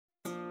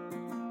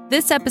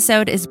This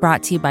episode is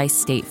brought to you by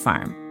State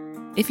Farm.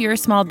 If you're a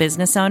small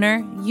business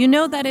owner, you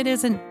know that it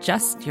isn't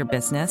just your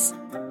business,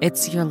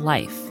 it's your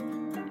life.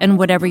 And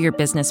whatever your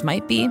business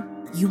might be,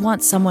 you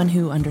want someone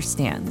who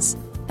understands.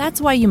 That's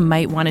why you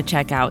might want to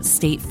check out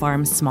State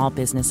Farm Small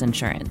Business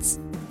Insurance.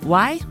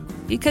 Why?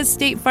 Because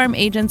State Farm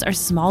agents are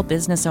small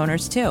business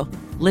owners too,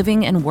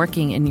 living and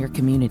working in your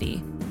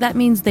community. That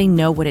means they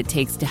know what it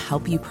takes to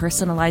help you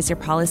personalize your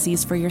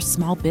policies for your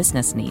small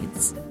business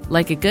needs.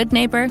 Like a good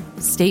neighbor,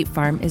 State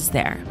Farm is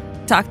there.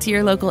 Talk to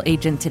your local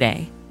agent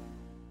today.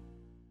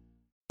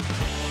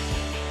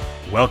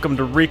 Welcome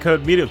to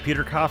Recode Media with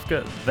Peter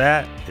Kafka.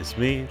 That is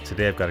me.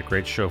 Today I've got a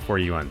great show for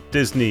you on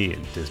Disney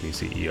and Disney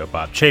CEO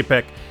Bob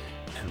Chapek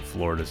and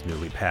Florida's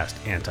newly passed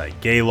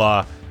anti-gay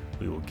law.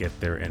 We will get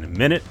there in a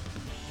minute.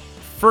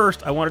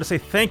 First, I wanted to say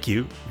thank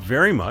you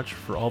very much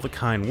for all the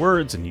kind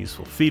words and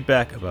useful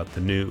feedback about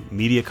the new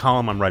media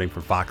column I'm writing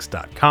for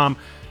Vox.com.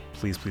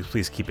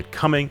 Please keep it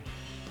coming.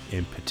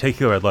 In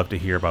particular, I'd love to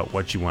hear about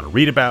what you want to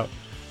read about,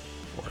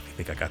 or if you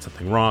think I got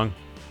something wrong.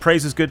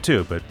 Praise is good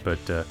too, but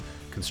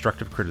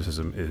constructive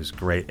criticism is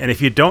great. And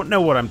if you don't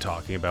know what I'm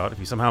talking about, if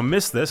you somehow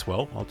missed this,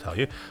 well, I'll tell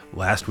you.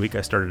 Last week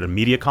I started a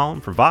media column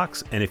for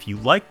Vox, and if you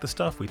like the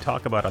stuff we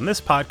talk about on this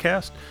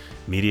podcast,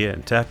 media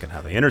and tech and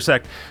how they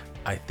intersect,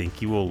 I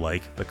think you will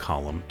like the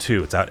column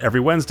too. It's out every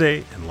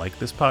Wednesday, and like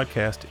this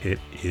podcast, it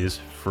is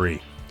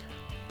free.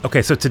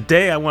 Okay, so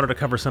today I wanted to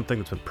cover something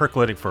that's been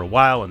percolating for a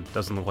while and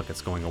doesn't look like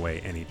it's going away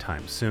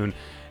anytime soon.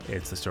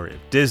 It's the story of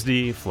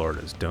Disney,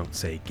 Florida's Don't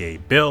Say Gay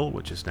bill,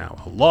 which is now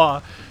a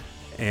law,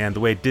 and the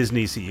way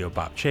Disney CEO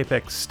Bob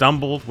Chapek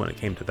stumbled when it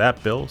came to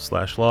that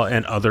bill/law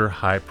and other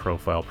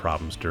high-profile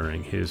problems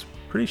during his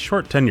pretty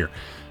short tenure.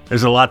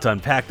 There's a lot to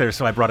unpack there,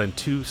 so I brought in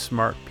two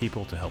smart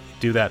people to help me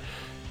do that.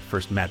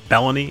 First, Matt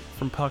Bellany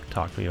from Puck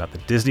talked to me about the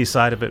Disney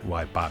side of it,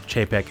 why Bob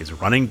Chapek is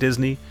running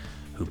Disney,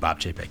 who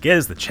Bob Chapek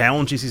is, the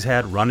challenges he's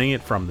had running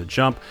it from the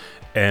jump,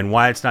 and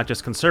why it's not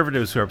just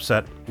conservatives who are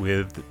upset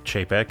with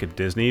Chapek and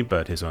Disney,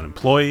 but his own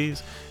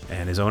employees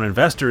and his own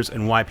investors,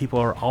 and why people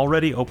are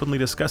already openly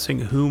discussing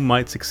who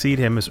might succeed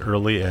him as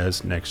early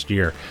as next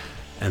year.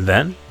 And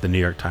then the New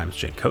York Times'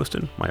 Jane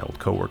Coaston, my old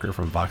coworker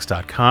from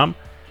Vox.com,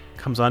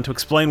 comes on to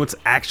explain what's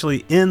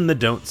actually in the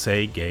Don't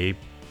Say Gay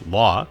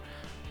law,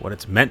 what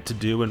it's meant to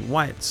do, and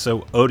why it's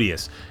so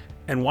odious,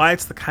 and why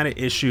it's the kind of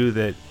issue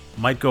that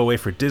might go away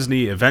for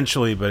Disney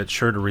eventually, but it's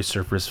sure to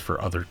resurface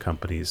for other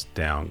companies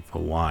down the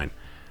line.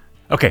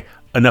 Okay,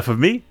 enough of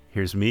me.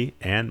 Here's me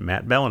and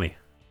Matt Bellany.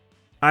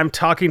 I'm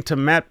talking to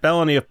Matt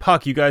Bellany of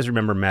Puck. You guys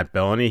remember Matt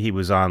Bellany? He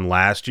was on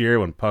last year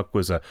when Puck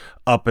was a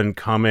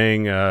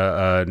up-and-coming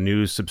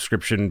news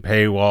subscription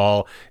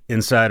paywall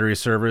insidery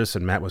service,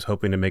 and Matt was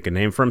hoping to make a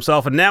name for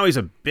himself, and now he's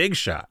a big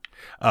shot.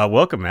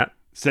 Welcome, Matt.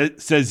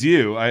 Says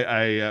you.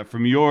 I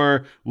from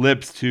your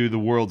lips to the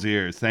world's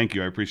ears. Thank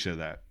you. I appreciate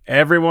that.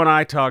 Everyone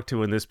I talk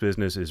to in this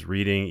business is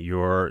reading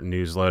your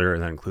newsletter,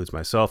 and that includes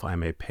myself.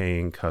 I'm a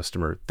paying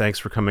customer. Thanks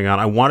for coming on.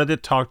 I wanted to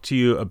talk to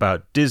you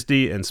about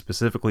Disney and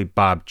specifically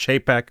Bob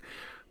Chapek,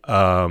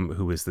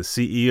 who is the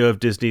CEO of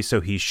Disney.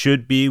 So he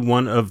should be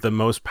one of the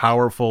most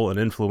powerful and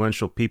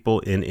influential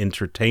people in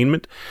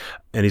entertainment,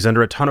 and he's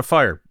under a ton of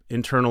fire.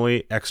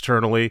 Internally,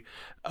 externally,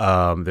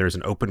 there's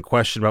an open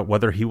question about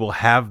whether he will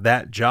have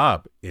that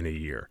job in a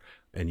year.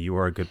 And you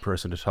are a good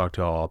person to talk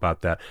to all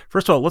about that.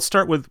 First of all, let's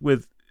start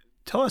with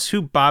tell us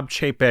who Bob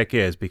Chapek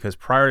is, because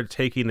prior to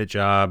taking the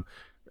job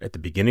at the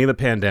beginning of the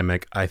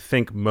pandemic, I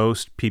think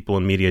most people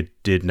in media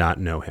did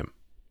not know him.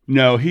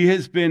 No, he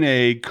has been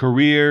a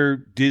career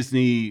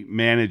Disney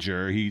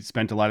manager. He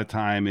spent a lot of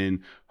time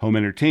in home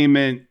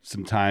entertainment,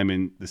 some time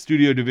in the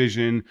studio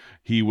division.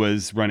 He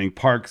was running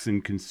parks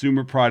and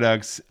consumer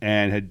products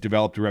and had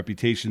developed a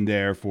reputation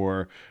there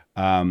for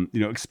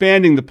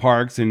expanding the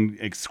parks and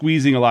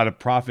squeezing a lot of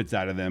profits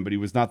out of them. But he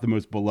was not the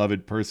most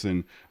beloved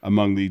person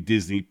among the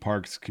Disney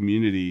parks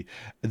community.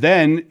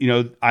 Then,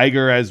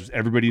 Iger, as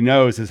everybody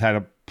knows, has had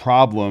a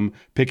problem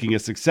picking a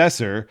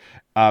successor.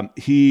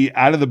 He,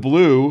 out of the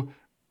blue,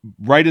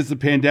 right as the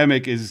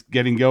pandemic is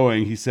getting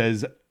going, he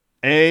says,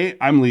 A,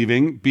 I'm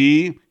leaving.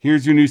 B,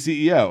 here's your new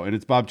CEO, and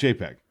it's Bob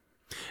Chapek.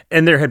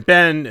 And there'd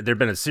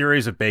been a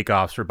series of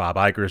bake-offs for Bob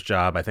Iger's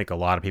job. I think a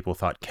lot of people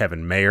thought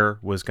Kevin Mayer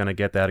was going to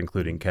get that,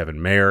 including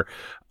Kevin Mayer.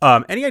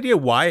 Any idea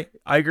why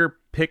Iger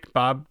picked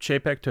Bob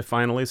Chapek to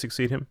finally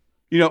succeed him?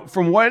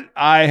 From what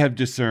I have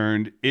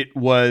discerned, it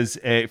was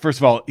first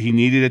of all, he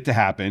needed it to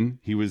happen.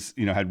 He was,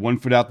 had one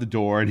foot out the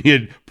door and he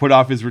had put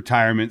off his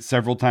retirement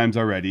several times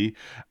already.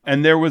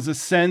 And there was a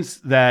sense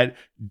that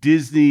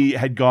Disney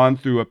had gone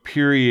through a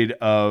period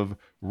of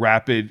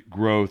rapid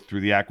growth through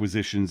the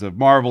acquisitions of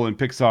Marvel and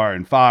Pixar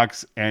and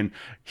Fox. And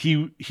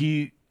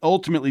he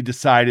ultimately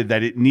decided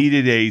that it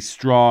needed a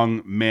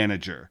strong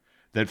manager,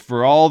 that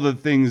for all the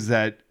things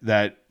that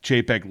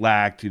Chapek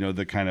lacked,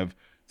 the kind of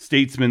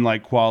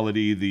statesman-like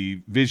quality,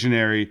 the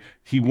visionary,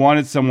 he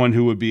wanted someone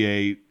who would be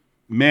a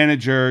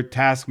manager,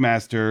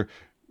 taskmaster,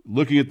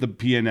 looking at the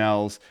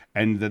P&Ls,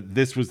 and that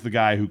this was the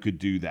guy who could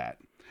do that.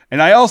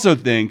 And I also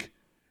think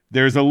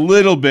there's a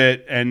little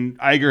bit, and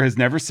Iger has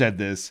never said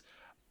this,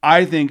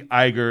 I think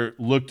Iger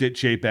looked at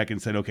Chapek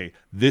and said, okay,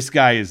 this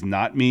guy is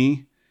not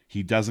me.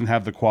 He doesn't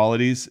have the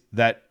qualities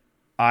that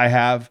I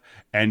have,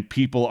 and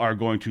people are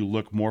going to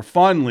look more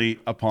fondly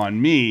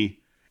upon me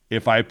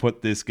if I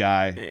put this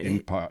guy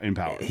in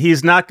power.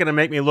 He's not going to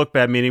make me look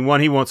bad, meaning one,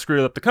 he won't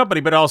screw up the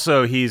company, but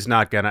also he's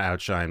not going to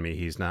outshine me.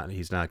 He's not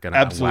going to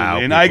Absolutely. wow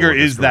And Iger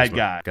is that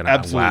guy.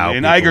 Absolutely.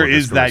 And Iger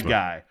is that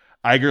guy.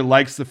 Iger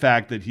likes the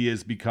fact that he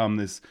has become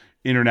this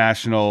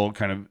international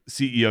kind of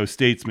CEO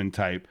statesman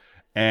type.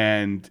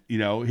 And,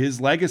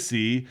 his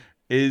legacy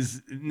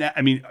is,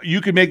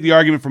 you could make the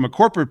argument from a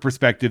corporate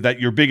perspective that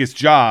your biggest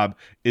job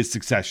is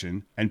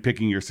succession and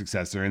picking your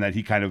successor, and that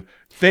he kind of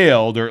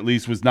failed, or at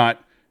least was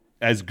not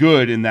as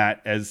good in that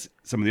as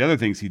some of the other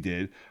things he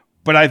did.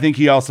 But I think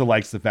he also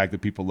likes the fact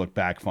that people look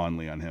back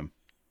fondly on him.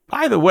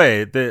 By the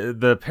way,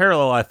 the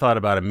parallel I thought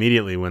about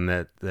immediately when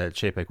that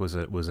Chapek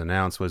was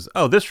announced was,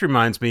 this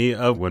reminds me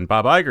of when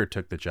Bob Iger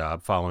took the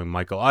job following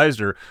Michael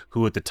Eisner,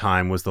 who at the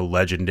time was the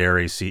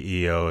legendary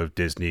CEO of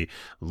Disney.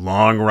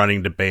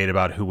 Long-running debate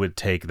about who would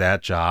take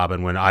that job.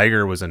 And when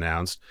Iger was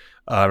announced,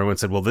 everyone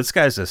said, well, this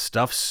guy's a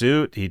stuffed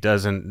suit. He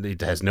has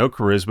no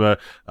charisma,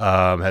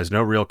 has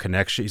no real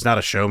connection. He's not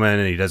a showman,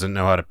 and he doesn't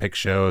know how to pick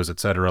shows,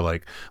 etc.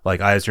 Like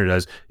Eisner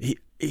does.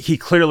 He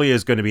clearly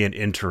is going to be an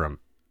interim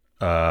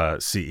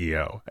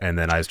CEO, and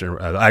then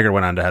Iger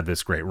went on to have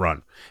this great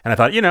run. And I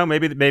thought,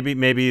 maybe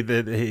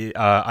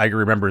Iger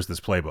remembers this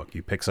playbook.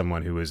 You pick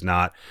someone who is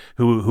not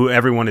who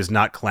everyone is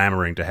not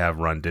clamoring to have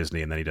run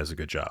Disney, and then he does a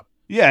good job.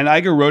 Yeah, and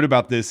Iger wrote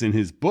about this in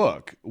his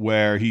book,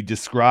 where he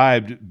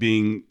described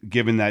being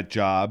given that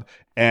job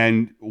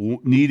and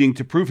needing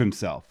to prove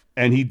himself.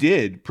 And he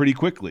did pretty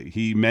quickly.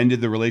 He mended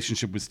the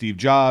relationship with Steve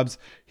Jobs.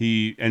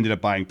 He ended up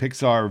buying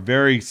Pixar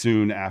very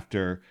soon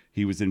after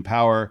he was in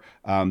power.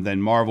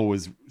 Then Marvel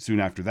was soon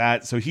after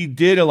that. So he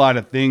did a lot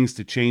of things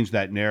to change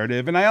that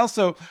narrative. And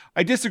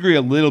I disagree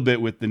a little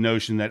bit with the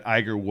notion that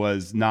Iger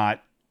was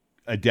not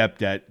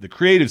adept at the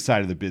creative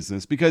side of the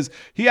business, because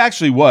he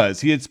actually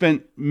was. He had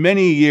spent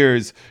many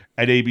years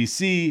at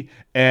ABC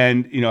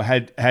and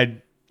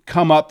had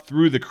come up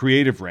through the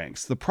creative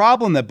ranks. The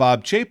problem that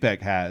Bob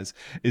Chapek has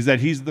is that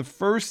he's the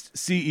first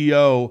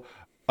CEO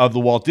of the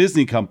Walt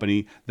Disney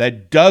Company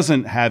that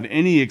doesn't have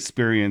any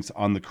experience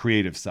on the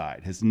creative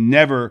side, has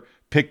never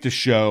picked a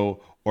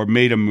show or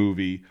made a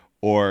movie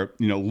or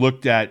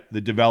looked at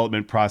the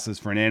development process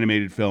for an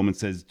animated film and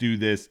says, do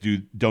this,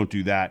 don't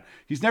do that.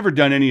 He's never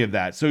done any of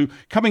that. So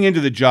coming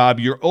into the job,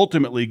 you're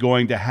ultimately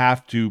going to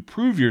have to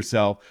prove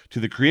yourself to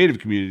the creative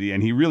community,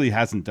 and he really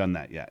hasn't done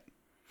that yet.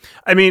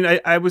 I mean,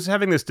 I was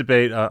having this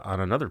debate on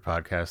another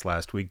podcast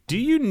last week. Do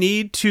you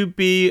need to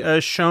be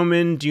a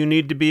showman? Do you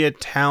need to be a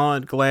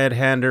talent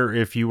glad-hander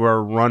if you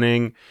are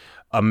running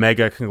a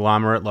mega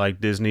conglomerate like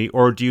Disney?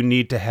 Or do you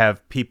need to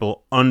have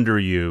people under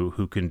you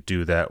who can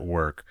do that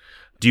work?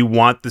 Do you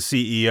want the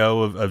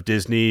CEO of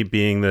Disney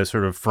being the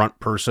sort of front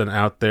person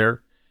out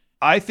there?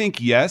 I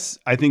think yes.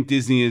 I think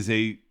Disney is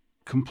a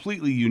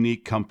completely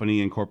unique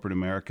company in corporate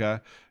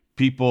America.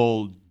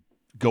 People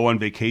go on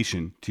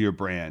vacation to your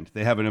brand.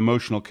 They have an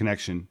emotional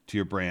connection to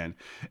your brand.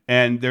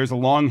 And there's a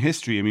long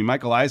history. I mean,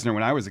 Michael Eisner,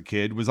 when I was a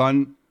kid, was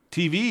on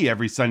TV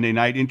every Sunday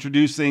night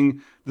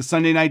introducing the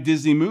Sunday Night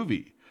Disney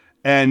movie.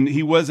 And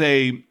he was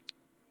a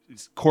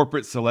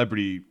corporate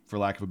celebrity, for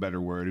lack of a better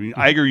word. I mean,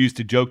 Iger used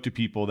to joke to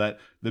people that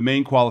the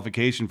main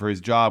qualification for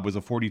his job was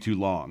a 42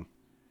 long,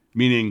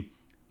 meaning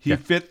he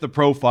fit the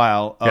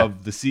profile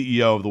of the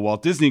CEO of the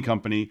Walt Disney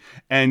Company,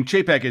 and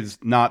Chapek is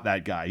not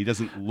that guy. He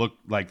doesn't look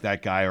like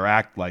that guy or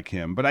act like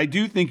him. But I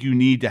do think you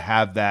need to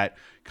have that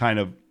kind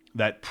of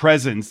that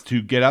presence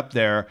to get up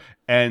there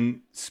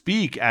and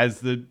speak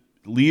as the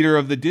leader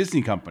of the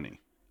Disney Company.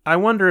 I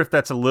wonder if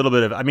that's a little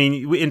bit of,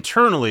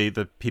 internally,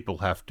 the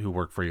people who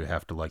work for you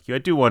have to like you. I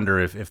do wonder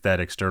if that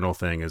external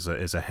thing is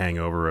a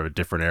hangover of a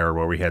different era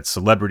where we had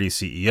celebrity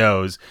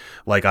CEOs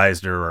like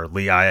Eisner or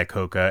Lee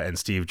Iacocca and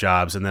Steve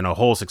Jobs, and then a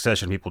whole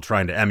succession of people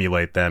trying to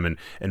emulate them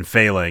and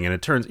failing. And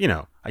it turns,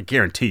 I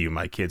guarantee you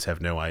my kids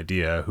have no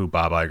idea who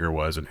Bob Iger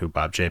was and who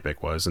Bob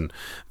Chapek was, and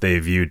they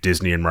view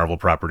Disney and Marvel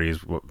properties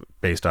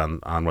based on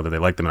whether they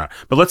like them or not.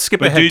 But let's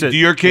skip ahead to... Do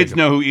your kids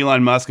know who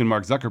Elon Musk and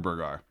Mark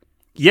Zuckerberg are?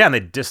 Yeah, and they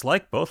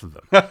dislike both of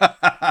them.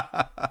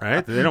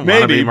 Right? They don't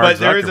want to be Mark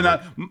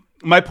Zuckerberg.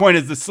 My point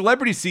is the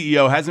celebrity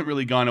CEO hasn't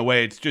really gone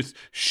away. It's just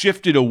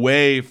shifted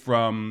away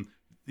from,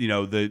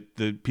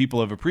 the people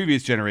of a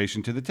previous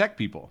generation to the tech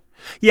people.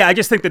 Yeah, I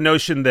just think the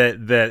notion that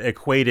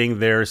equating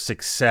their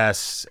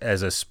success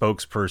as a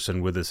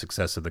spokesperson with the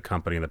success of the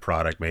company and the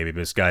product may be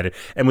misguided.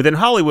 And within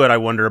Hollywood, I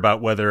wonder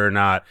about whether or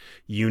not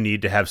you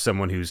need to have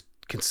someone who's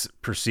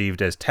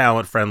perceived as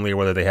talent friendly, or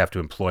whether they have to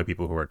employ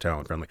people who are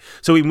talent friendly.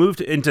 So we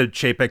moved into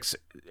Chapek's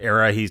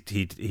era. He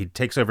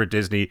takes over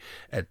Disney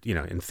at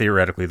in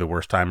theoretically the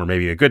worst time, or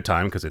maybe a good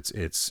time, because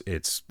it's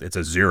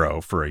a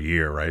zero for a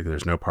year, right?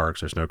 There's no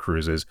parks, there's no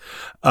cruises,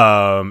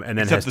 and then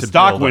except the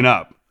stock went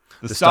up.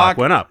 The stock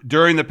went up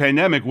during the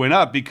pandemic. Went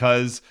up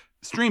because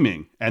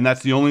streaming, and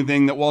that's the only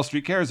thing that Wall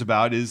Street cares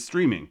about is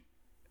streaming.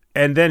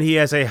 And then he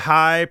has a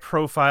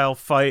high-profile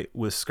fight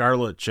with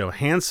Scarlett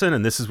Johansson,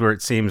 and this is where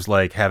it seems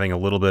like having a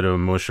little bit of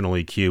emotional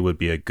EQ would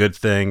be a good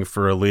thing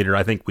for a leader.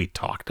 I think we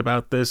talked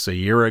about this a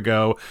year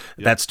ago.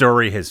 Yep. That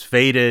story has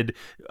faded.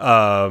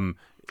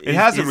 It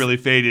hasn't really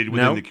faded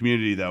within the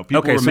community, though.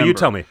 People remember. So you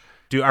tell me.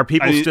 Are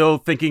people still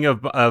thinking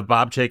of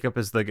Bob Chapek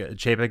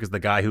as the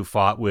guy who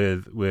fought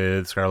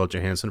with Scarlett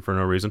Johansson for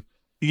no reason?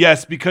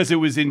 Yes, because it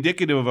was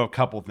indicative of a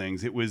couple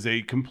things. It was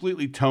a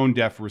completely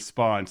tone-deaf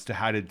response to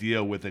how to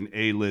deal with an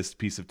A-list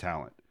piece of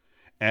talent.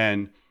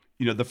 And,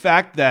 the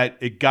fact that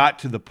it got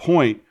to the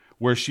point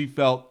where she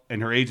felt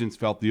and her agents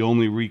felt the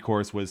only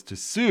recourse was to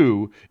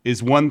sue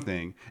is one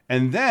thing.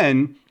 And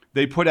then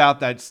they put out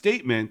that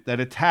statement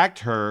that attacked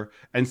her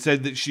and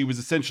said that she was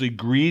essentially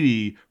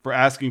greedy for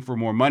asking for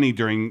more money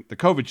during the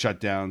COVID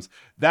shutdowns.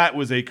 That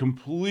was a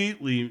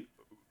completely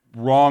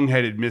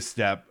wrong-headed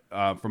misstep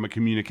from a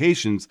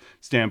communications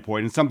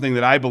standpoint, and something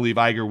that I believe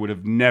Iger would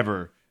have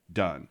never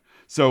done.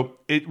 So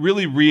it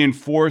really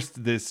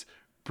reinforced this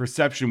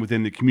perception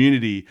within the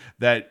community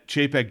that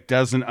Chapek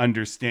doesn't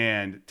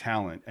understand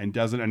talent and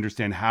doesn't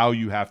understand how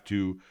you have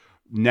to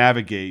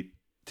navigate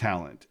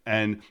talent.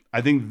 And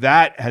I think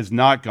that has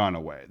not gone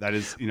away. That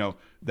is, that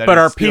but is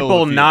are still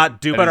people a fear.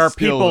 not do? That But is are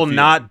still people a fear.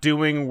 not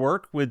doing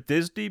work with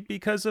Disney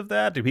because of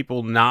that? Do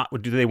people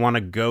not? Do they want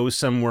to go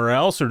somewhere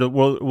else, or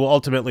will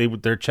ultimately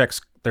their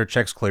checks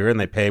clear and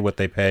they pay what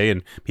they pay,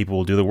 and people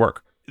will do the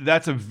work?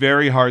 That's a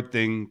very hard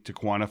thing to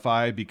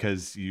quantify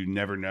because you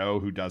never know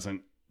who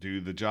doesn't do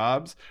the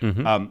jobs.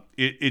 Mm-hmm.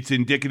 It's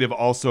indicative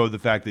also of the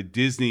fact that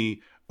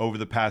Disney over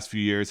the past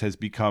few years has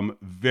become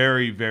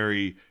very,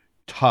 very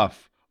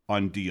tough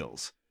on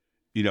deals.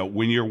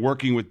 When you're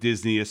working with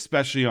Disney,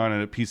 especially on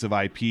a piece of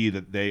IP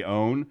that they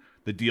own,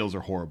 the deals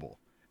are horrible.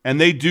 And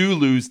they do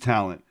lose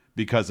talent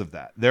because of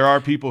that. There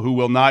are people who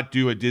will not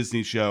do a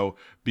Disney show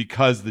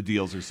because the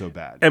deals are so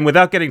bad. And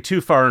without getting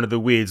too far into the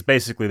weeds,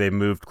 basically they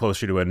moved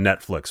closer to a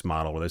Netflix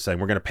model where they're saying,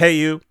 we're going to pay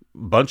you a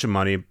bunch of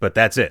money, but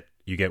that's it.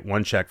 You get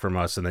one check from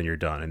us and then you're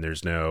done. And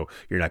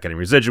you're not getting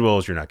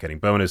residuals, you're not getting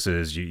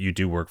bonuses. You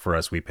do work for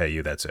us, we pay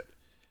you, that's it.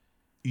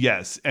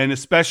 Yes, and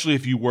especially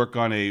if you work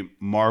on a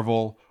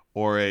Marvel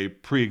or a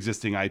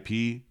pre-existing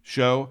IP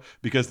show,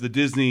 because the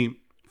Disney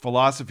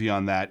philosophy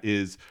on that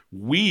is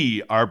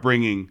we are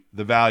bringing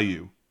the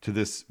value to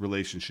this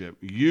relationship.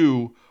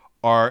 You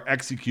are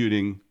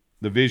executing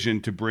the vision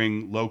to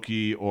bring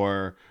Loki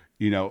or,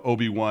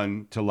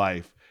 Obi-Wan to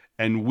life.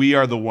 And we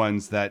are the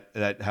ones that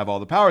have all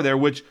the power there,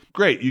 which,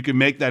 great, you can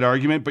make that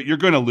argument, but you're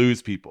going to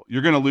lose people.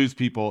 You're going to lose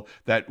people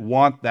that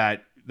want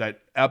that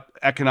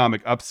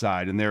economic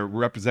upside, and their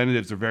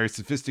representatives are very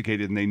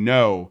sophisticated and they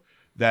know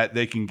that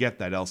they can get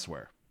that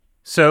elsewhere.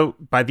 So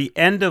by the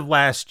end of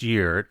last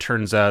year, it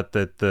turns out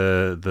that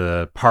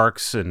the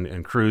parks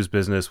and cruise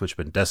business, which have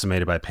been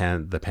decimated by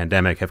the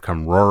pandemic, have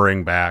come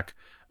roaring back.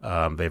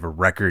 They have a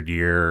record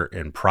year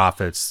in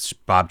profits.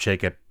 Bob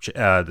Chapek,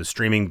 the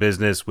streaming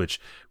business, which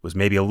was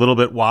maybe a little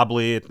bit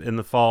wobbly in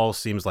the fall,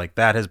 seems like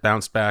that has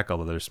bounced back,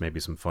 although there's maybe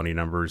some funny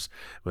numbers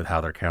with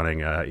how they're counting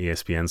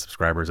ESPN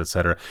subscribers,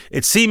 etc.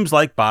 It seems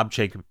like Bob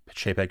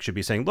Chapek should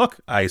be saying, look,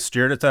 I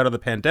steered us out of the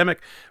pandemic.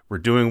 We're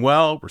doing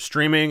well. We're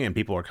streaming and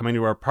people are coming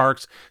to our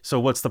parks. So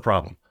what's the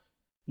problem?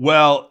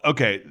 Well,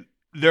 okay,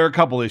 there are a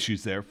couple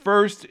issues there.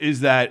 First is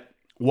that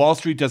Wall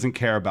Street doesn't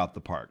care about the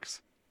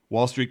parks.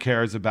 Wall Street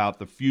cares about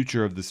the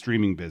future of the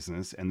streaming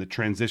business and the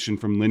transition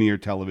from linear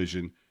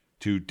television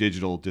to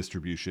digital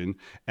distribution.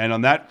 And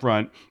on that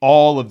front,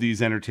 all of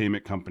these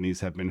entertainment companies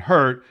have been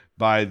hurt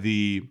by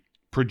the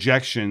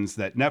projections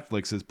that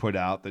Netflix has put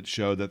out that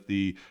show that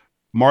the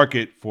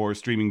market for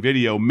streaming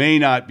video may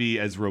not be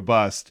as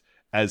robust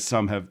as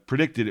some have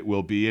predicted it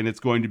will be. And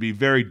it's going to be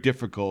very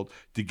difficult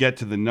to get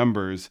to the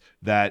numbers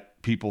that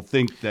people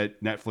think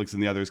that Netflix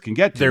and the others can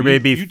get to.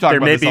 You talk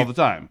about this all the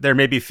time. There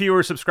may be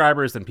fewer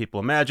subscribers than people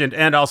imagined.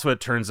 And also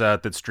it turns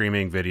out that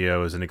streaming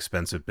video is an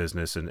expensive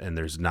business and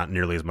there's not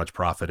nearly as much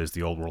profit as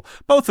the old world,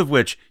 both of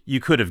which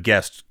you could have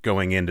guessed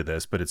going into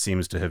this, but it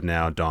seems to have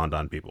now dawned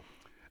on people.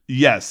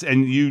 Yes,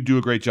 and you do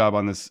a great job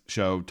on this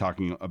show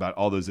talking about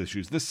all those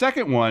issues. The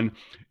second one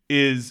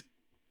is,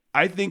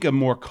 I think, a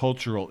more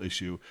cultural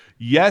issue.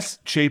 Yes,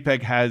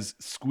 Chapek has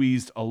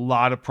squeezed a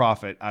lot of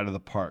profit out of the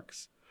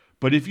parks.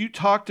 But if you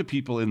talk to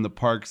people in the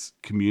parks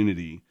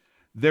community,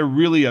 they're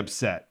really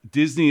upset.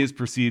 Disney is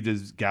perceived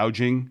as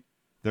gouging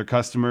their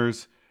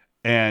customers.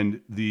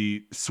 And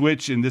the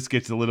switch, and this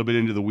gets a little bit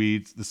into the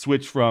weeds, the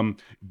switch from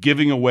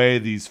giving away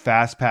these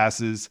fast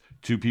passes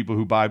to people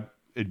who buy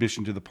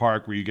admission to the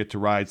park where you get to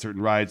ride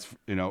certain rides,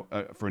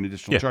 for an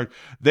additional charge.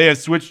 They have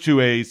switched to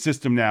a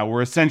system now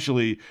where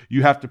essentially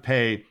you have to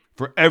pay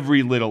for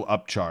every little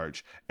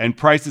upcharge, and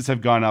prices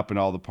have gone up in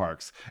all the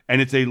parks.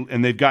 And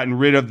they've gotten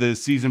rid of the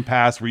season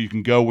pass where you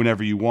can go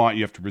whenever you want.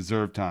 You have to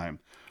reserve time.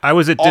 I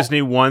was at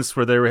Disney once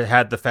where they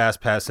had the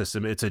fast pass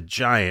system. It's a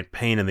giant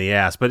pain in the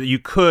ass, but you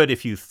could,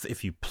 if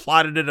you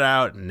plotted it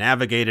out and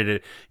navigated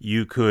it,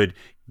 you could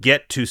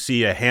get to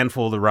see a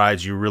handful of the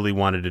rides you really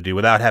wanted to do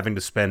without having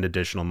to spend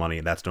additional money,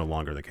 and that's no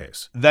longer the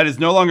case. That is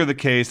no longer the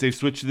case. They've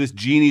switched to this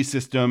Genie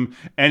system,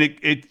 and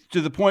it's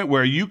to the point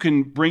where you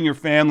can bring your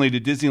family to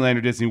Disneyland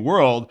or Disney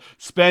World,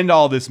 spend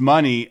all this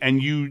money,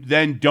 and you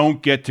then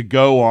don't get to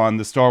go on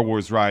the Star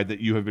Wars ride that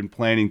you have been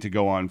planning to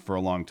go on for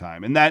a long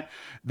time. And that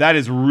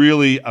has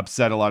really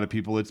upset a lot of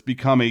people. It's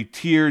become a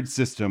tiered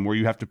system where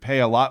you have to pay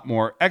a lot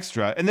more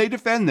extra, and they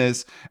defend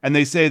this, and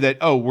they say that,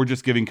 oh, we're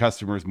just giving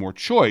customers more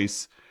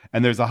choice.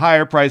 And there's a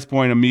higher price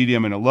point, a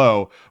medium, and a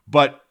low.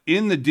 But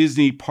in the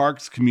Disney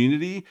parks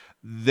community,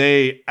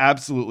 they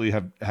absolutely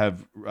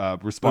have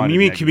responded. When you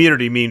mean negatively.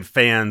 community, you mean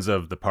fans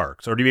of the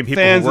parks? Or do you mean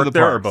people Fans who of work the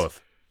there, parks. or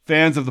both?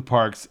 Fans of the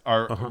parks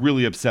are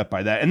really upset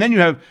by that. And then you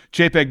have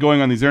Chapek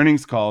going on these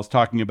earnings calls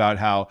talking about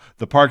how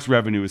the parks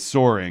revenue is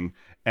soaring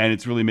and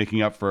it's really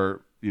making up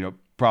for,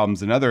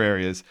 problems in other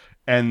areas.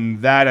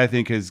 And that, I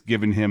think, has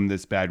given him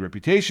this bad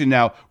reputation.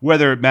 Now,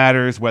 whether it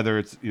matters, whether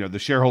it's, the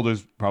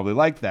shareholders probably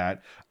like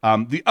that.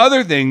 The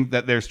other thing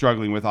that they're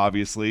struggling with,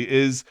 obviously,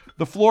 is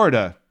the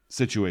Florida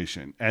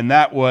situation. And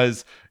that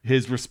was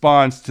his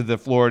response to the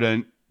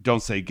Florida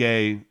Don't Say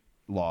Gay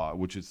law,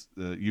 which is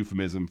the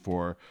euphemism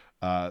for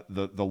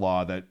the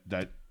law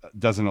that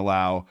doesn't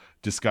allow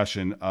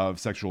discussion of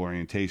sexual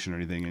orientation or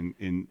anything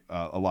in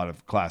a lot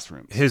of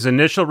classrooms. His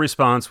initial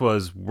response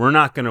was, we're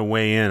not going to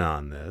weigh in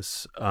on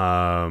this.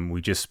 We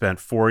just spent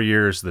 4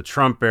 years of the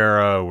Trump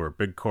era where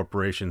big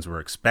corporations were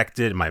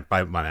expected, my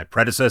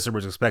predecessor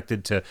was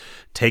expected to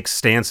take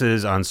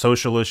stances on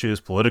social issues,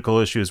 political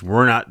issues.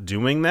 We're not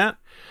doing that.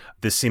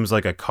 This seems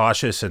like a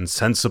cautious and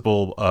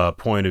sensible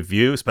point of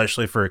view,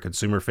 especially for a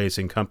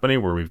consumer-facing company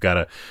where we've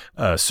got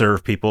to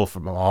serve people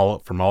from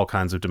all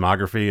kinds of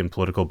demography and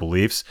political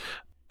beliefs.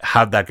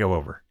 How'd that go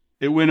over?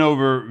 It went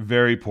over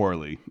very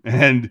poorly,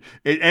 and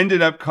it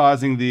ended up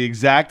causing the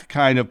exact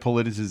kind of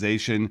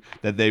politicization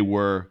that they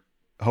were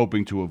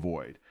hoping to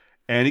avoid.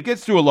 And it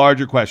gets to a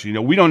larger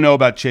question. We don't know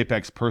about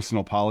Chapek's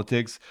personal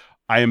politics.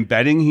 I am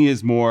betting he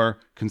is more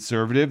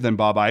conservative than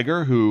Bob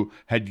Iger, who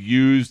had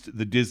used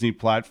the Disney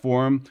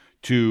platform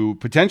to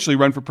potentially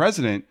run for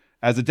president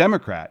as a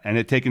Democrat and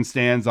had taken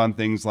stands on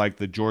things like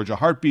the Georgia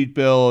heartbeat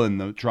bill and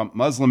the Trump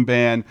Muslim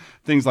ban,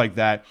 things like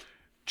that.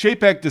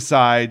 Chapek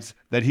decides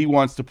that he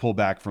wants to pull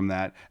back from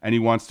that and he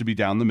wants to be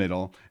down the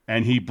middle.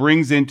 And he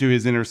brings into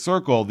his inner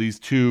circle these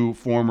two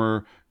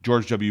former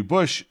George W.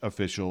 Bush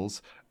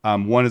officials,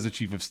 one as a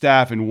chief of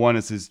staff and one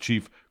as his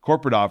chief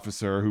corporate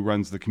officer who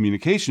runs the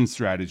communication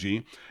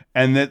strategy,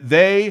 and that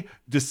they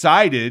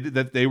decided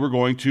that they were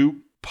going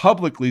to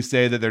publicly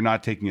say that they're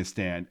not taking a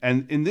stand.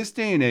 And in this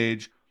day and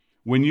age,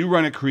 when you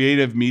run a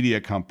creative media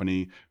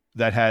company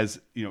that has,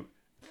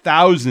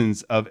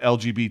 thousands of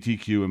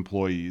LGBTQ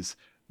employees,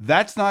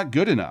 that's not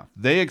good enough.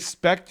 They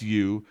expect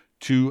you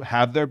to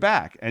have their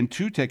back and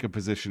to take a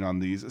position on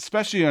these,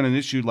 especially on an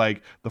issue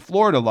like the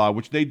Florida law,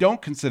 which they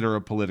don't consider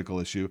a political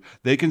issue.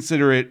 They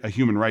consider it a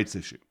human rights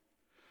issue.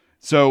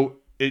 So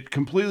it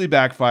completely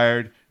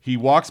backfired. He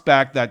walks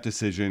back that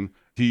decision.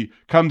 He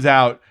comes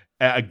out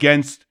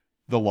against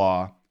the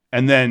law,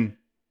 and then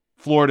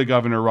Florida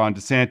Governor Ron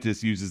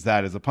DeSantis uses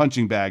that as a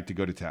punching bag to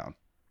go to town.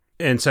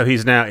 And so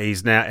he's now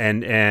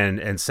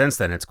and since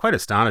then it's quite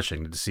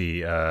astonishing to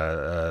see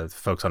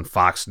folks on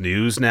Fox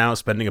News now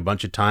spending a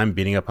bunch of time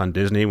beating up on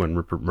Disney when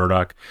Rupert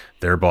Murdoch,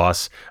 their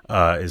boss,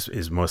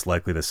 is most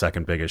likely the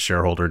second biggest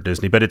shareholder in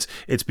Disney. But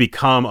it's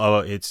become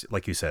it's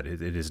like you said,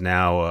 it is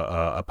now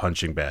a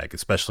punching bag,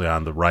 especially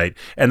on the right,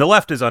 and the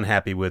left is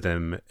unhappy with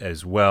him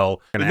as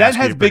well. And that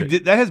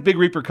has big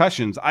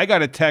repercussions. I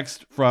got a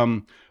text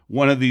from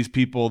one of these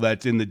people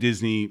that's in the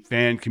Disney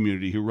fan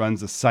community who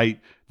runs a site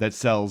that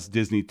sells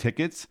Disney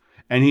tickets.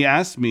 And he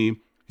asked me,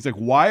 he's like,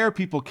 why are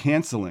people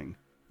canceling?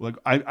 Like,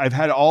 I've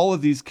had all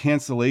of these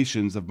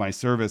cancellations of my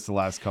service the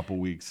last couple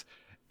weeks.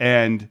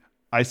 And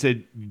I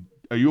said,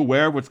 are you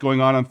aware of what's going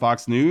on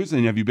Fox News?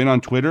 And have you been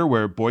on Twitter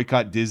where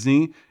boycott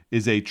Disney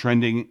is a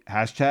trending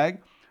hashtag?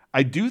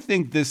 I do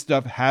think this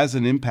stuff has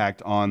an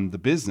impact on the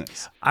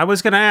business. I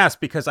was going to ask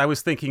because I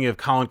was thinking of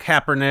Colin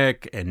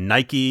Kaepernick and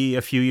Nike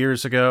a few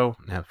years ago,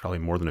 probably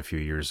more than a few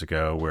years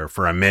ago, where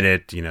for a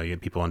minute, you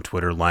had people on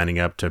Twitter lining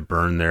up to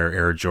burn their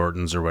Air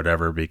Jordans or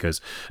whatever because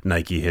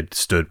Nike had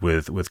stood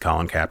with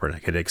Colin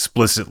Kaepernick, had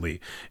explicitly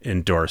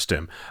endorsed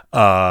him.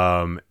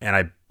 And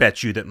I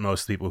bet you that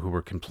most people who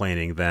were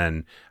complaining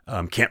then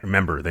can't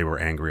remember they were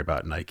angry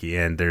about Nike.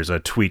 And there's a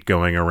tweet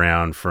going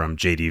around from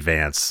J.D.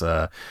 Vance,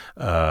 a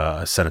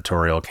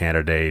senatorial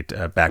candidate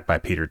backed by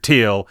Peter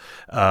Thiel,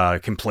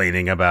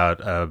 complaining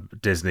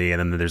about Disney. And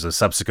then there's a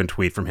subsequent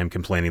tweet from him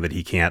complaining that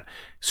he can't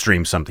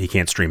stream something. He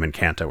can't stream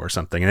Encanto or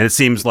something. And it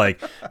seems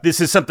like this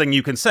is something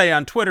you can say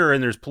on Twitter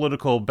and there's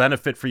political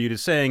benefit for you to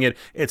saying it.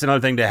 It's another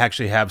thing to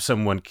actually have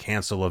someone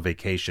cancel a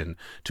vacation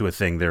to a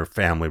thing their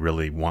family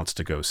really wants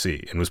to go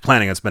see and was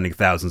planning on spending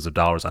thousands of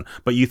dollars on.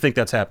 But you think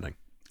that's happening?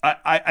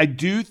 I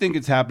do think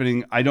it's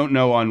happening. I don't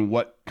know on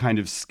what kind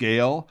of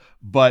scale,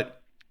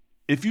 but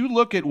if you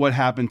look at what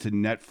happened to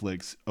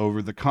Netflix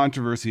over the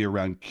controversy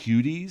around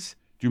Cuties,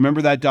 do you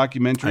remember that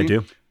documentary? I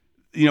do.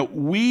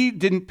 we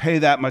didn't pay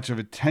that much of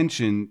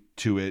attention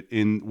to it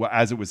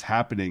as it was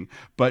happening.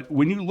 But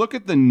when you look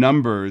at the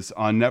numbers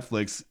on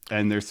Netflix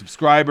and their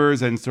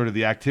subscribers and sort of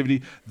the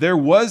activity, there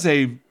was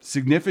a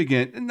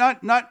significant,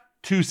 not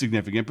too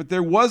significant, but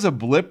there was a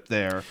blip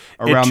there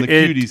around the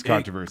cuties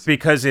controversy.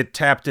 Because it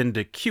tapped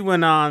into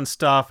QAnon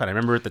stuff. And I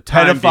remember at the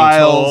time Pedophiles. being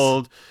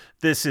told,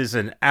 this is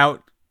an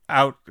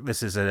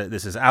this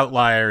is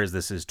outliers,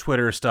 this is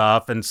Twitter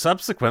stuff. And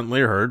subsequently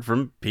heard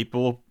from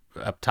people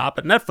up top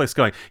at Netflix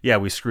going, yeah,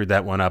 we screwed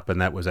that one up, and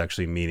that was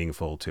actually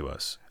meaningful to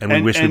us, and we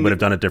wish we would have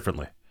done it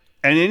differently.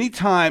 And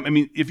anytime,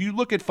 if you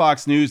look at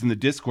Fox News and the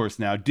discourse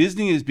now,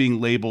 Disney is being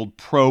labeled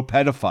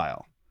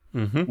pro-pedophile,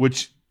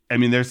 which,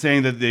 they're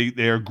saying that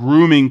they are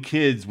grooming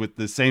kids with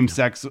the same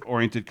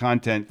sex-oriented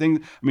content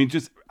thing.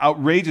 Just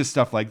outrageous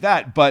stuff like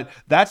that. But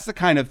that's the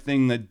kind of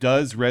thing that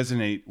does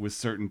resonate with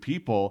certain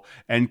people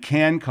and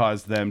can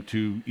cause them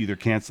to either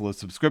cancel a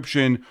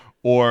subscription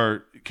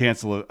or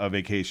cancel a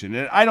vacation.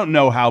 And I don't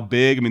know how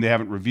big. They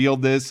haven't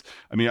revealed this.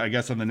 I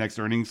guess on the next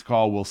earnings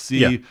call, we'll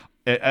see.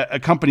 A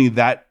company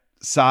that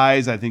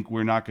size, I think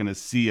we're not going to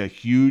see a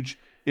huge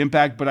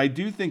impact, but I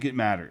do think it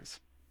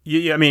matters.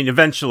 Yeah,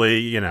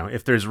 eventually,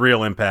 if there's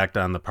real impact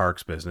on the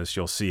parks business,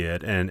 you'll see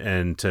it.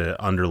 And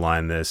to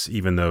underline this,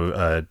 even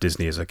though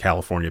Disney is a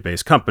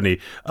California-based company,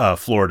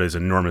 Florida is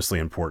enormously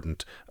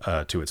important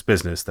to its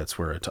business. That's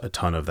where a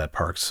ton of that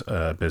parks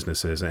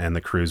business is, and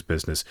the cruise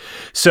business.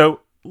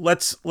 So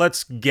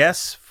let's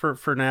guess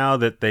for now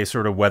that they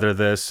sort of weather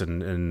this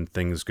and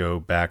things go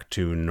back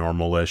to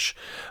normal-ish.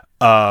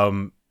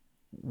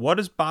 What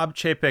does Bob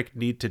Chapek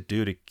need to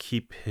do to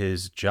keep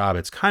his job?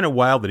 It's kind of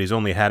wild that he's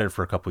only had it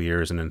for a couple of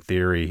years, and in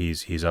theory,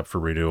 he's up for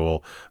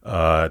renewal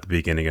at the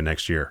beginning of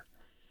next year.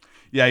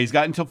 Yeah, he's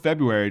got until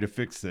February to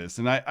fix this,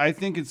 and I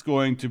think it's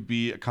going to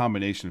be a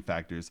combination of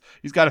factors.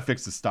 He's got to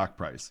fix the stock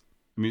price.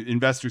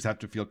 Investors have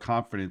to feel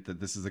confident that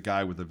this is a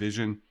guy with a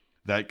vision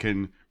that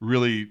can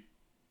really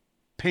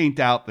paint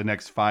out the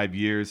next 5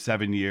 years,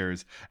 7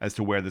 years as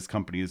to where this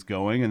company is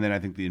going, and then I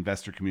think the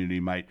investor community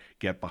might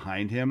get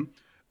behind him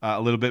a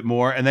little bit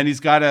more. And then he's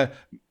got to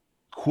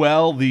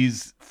quell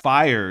these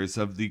fires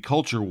of the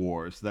culture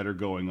wars that are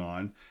going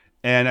on.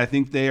 And I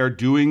think they are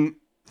doing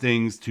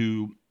things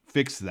to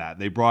fix that.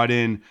 They brought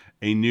in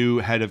a new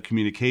head of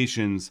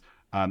communications,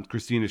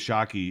 Christina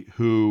Shockey,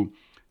 who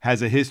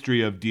has a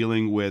history of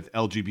dealing with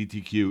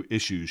LGBTQ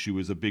issues. She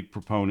was a big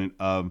proponent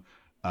of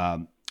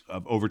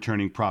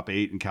overturning Prop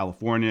 8 in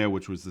California,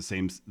 which was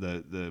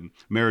the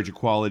marriage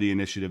equality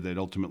initiative that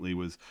ultimately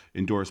was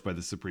endorsed by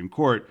the Supreme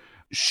Court.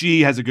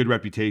 She has a good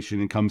reputation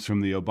and comes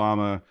from the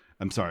Biden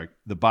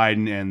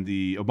and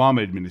the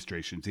Obama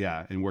administrations,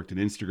 and worked at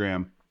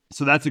Instagram.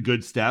 So that's a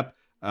good step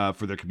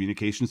for their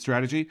communication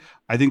strategy.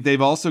 I think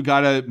they've also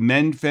got to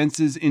mend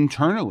fences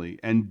internally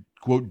and,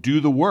 quote, do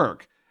the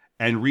work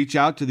and reach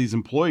out to these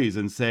employees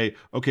and say,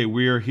 okay,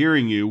 we are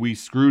hearing you. We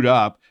screwed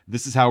up.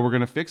 This is how we're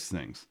going to fix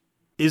things.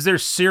 Is there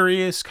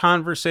serious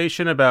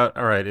conversation about,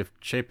 all right, if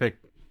Chapek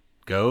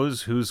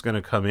goes, who's going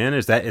to come in?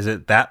 Is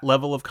it that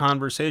level of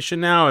conversation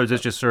now, or is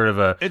it just sort of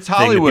a it's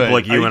Hollywood. Thing that people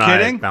like you and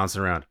kidding? I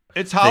bouncing around?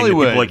 It's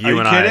Hollywood. People like you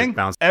Are and you kidding? I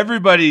bounce.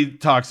 Everybody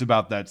talks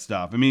about that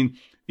stuff.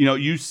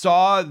 You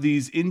saw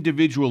these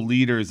individual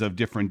leaders of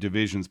different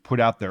divisions put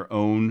out their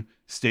own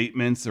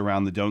statements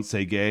around the "Don't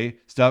Say Gay"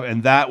 stuff,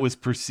 and that was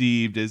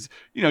perceived as,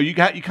 you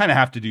kind of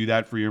have to do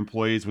that for your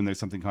employees when there's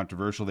something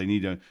controversial. They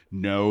need to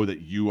know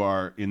that you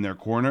are in their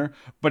corner.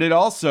 But it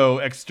also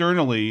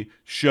externally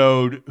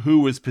showed who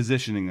was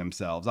positioning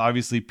themselves.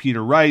 Obviously,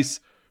 Peter Rice,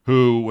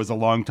 who was a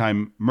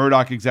longtime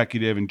Murdoch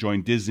executive and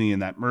joined Disney in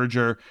that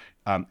merger.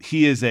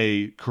 He is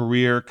a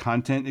career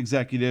content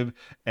executive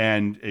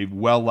and a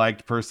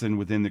well-liked person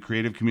within the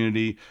creative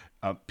community.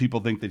 People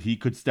think that he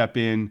could step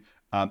in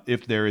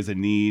if there is a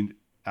need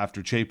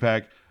after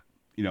Chapek.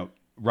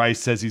 Rice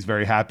says he's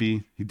very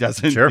happy. He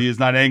doesn't. Sure. He is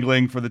not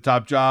angling for the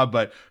top job,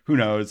 but who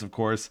knows, of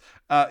course.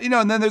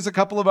 And then there's a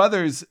couple of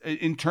others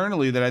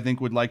internally that I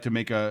think would like to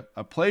make a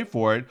play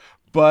for it,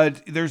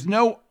 but there's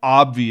no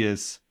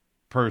obvious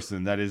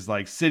person that is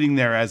like sitting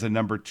there as a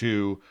number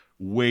two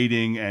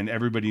waiting, and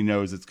everybody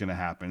knows it's going to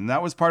happen. And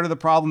that was part of the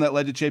problem that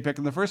led to Chapek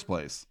in the first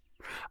place.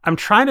 I'm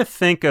trying to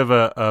think of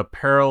a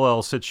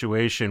parallel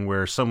situation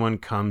where someone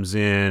comes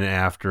in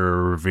after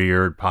a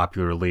revered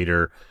popular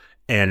leader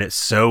and it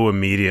so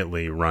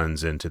immediately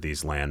runs into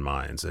these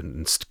landmines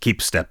and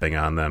keeps stepping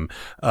on them.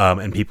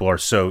 And people are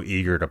so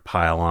eager to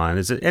pile on.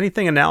 Is it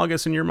anything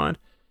analogous in your mind?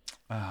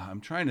 I'm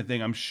trying to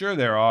think. I'm sure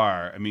there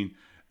are.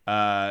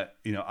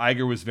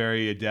 Iger was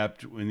very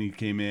adept when he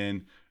came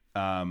in.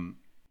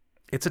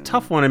 It's a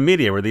tough one in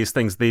media where these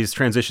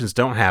transitions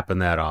don't happen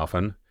that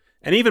often.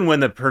 And even when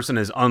the person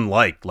is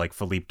unliked, like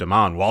Philippe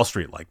Damon, Wall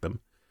Street liked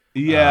them.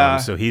 Yeah.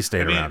 So he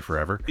stayed around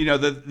forever.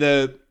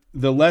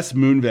 The Les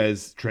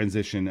Moonves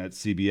transition at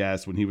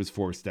CBS when he was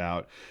forced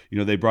out,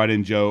 they brought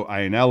in Joe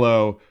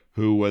Iannello,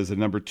 who was a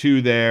number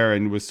two there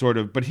and was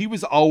but he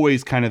was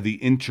always kind of the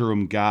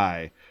interim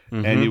guy.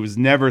 Mm-hmm. And it was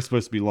never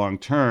supposed to be long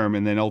term.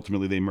 And then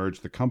ultimately they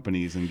merged the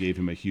companies and gave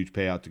him a huge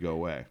payout to go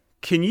away.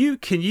 Can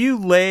you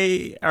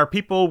lay, are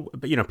people,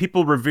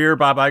 people revere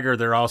Bob Iger.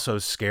 They're also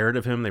scared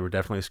of him. They were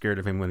definitely scared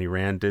of him when he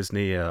ran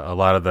Disney. A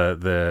lot of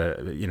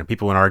the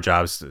people in our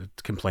jobs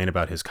complain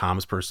about his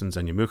comms person,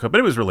 Zen Yamuka, but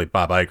it was really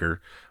Bob Iger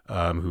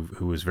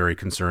who was very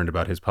concerned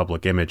about his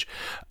public image.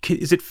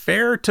 Is it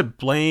fair to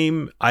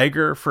blame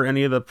Iger for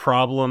any of the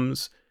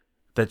problems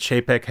that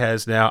Chapek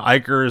has now?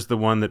 Iger is the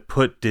one that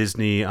put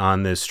Disney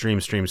on this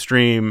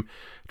stream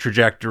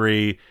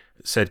trajectory,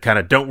 said kind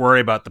of, don't worry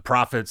about the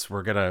profits.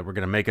 We're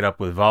gonna make it up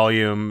with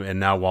volume. And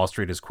now Wall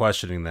Street is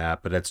questioning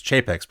that, but that's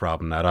Chapek's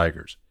problem, not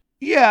Iger's.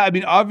 Yeah, I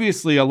mean,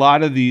 obviously, a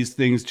lot of these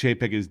things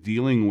Chapek is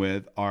dealing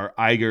with are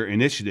Iger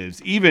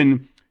initiatives.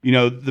 Even,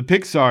 the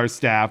Pixar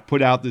staff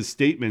put out this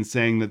statement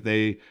saying that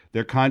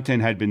their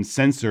content had been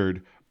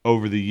censored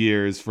over the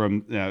years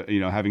from,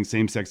 having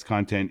same-sex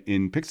content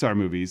in Pixar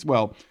movies.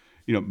 Well,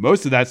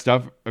 most of that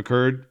stuff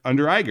occurred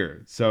under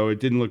Iger, so it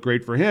didn't look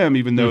great for him,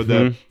 even though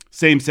the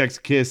same-sex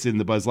kiss in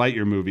the Buzz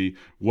Lightyear movie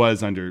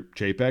was under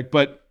Chapek.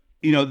 But,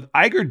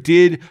 Iger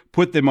did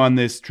put them on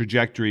this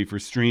trajectory for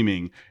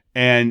streaming.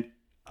 And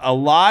a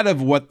lot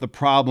of what the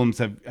problems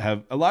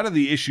have a lot of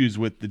the issues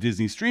with the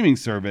Disney streaming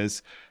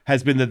service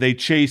has been that they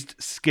chased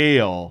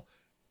scale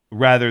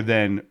rather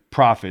than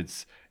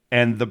profits.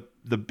 And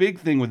the big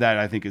thing with that,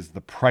 I think, is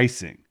the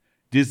pricing.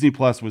 Disney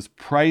Plus was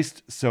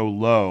priced so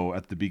low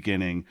at the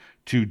beginning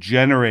to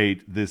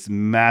generate this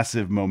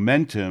massive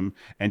momentum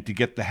and to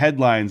get the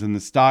headlines and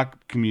the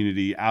stock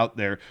community out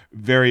there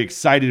very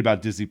excited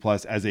about Disney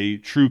Plus as a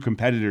true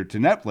competitor to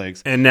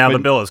Netflix. And now the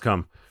bill has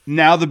come.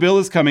 Now the bill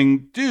is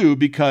coming due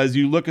because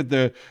you look at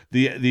the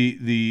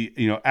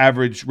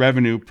average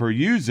revenue per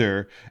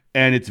user,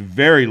 and it's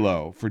very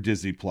low for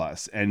Disney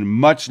Plus and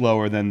much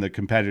lower than the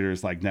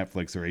competitors like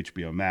Netflix or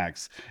HBO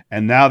Max.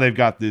 And now they've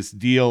got this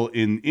deal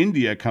in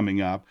India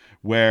coming up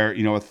where,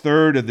 a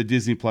third of the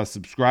Disney Plus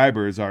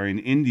subscribers are in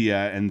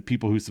India, and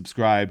people who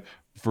subscribe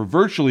for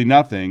virtually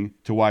nothing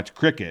to watch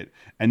cricket.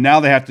 And now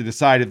they have to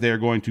decide if they're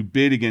going to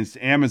bid against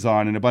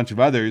Amazon and a bunch of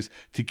others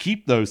to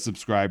keep those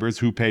subscribers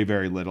who pay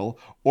very little,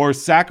 or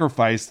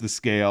sacrifice the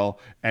scale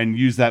and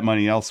use that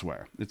money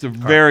elsewhere. It's a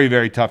very,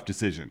 very tough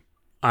decision.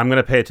 I'm going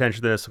to pay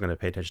attention to this. I'm going to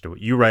pay attention to what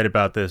you write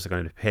about this. I'm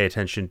going to pay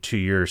attention to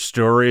your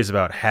stories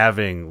about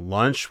having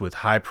lunch with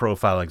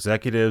high-profile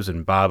executives,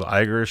 and Bob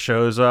Iger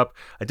shows up.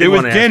 It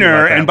was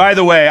dinner, and by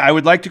the way, I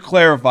would like to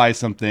clarify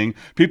something.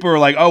 People are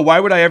like, "Oh, why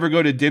would I ever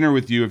go to dinner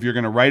with you if you're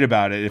going to write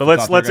about it?"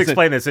 But let's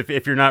explain this.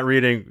 If you're not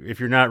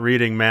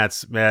reading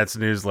Matt's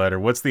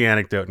newsletter, what's the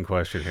anecdote in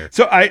question here?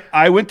 So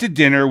I went to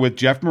dinner with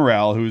Jeff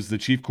Morrell, who's the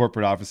chief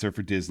corporate officer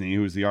for Disney,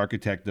 who's the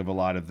architect of a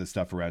lot of the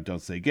stuff around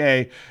Don't Say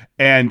Gay,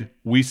 and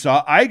we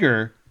saw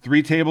Iger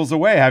 3 tables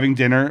away having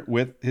dinner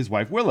with his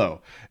wife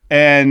Willow,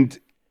 and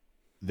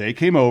they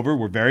came over,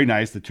 were very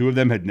nice. The two of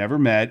them had never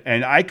met,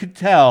 and I could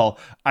tell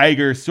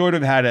Iger sort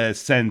of had a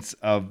sense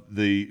of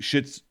the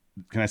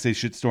can I say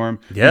shitstorm?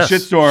 Yes, the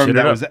shitstorm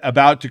that was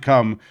about to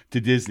come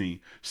to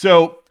Disney.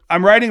 So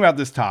I'm writing about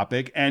this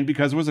topic, and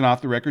because it was an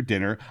off-the-record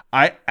dinner,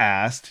 I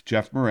asked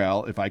Jeff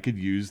Morrell if I could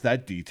use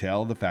that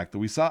detail, the fact that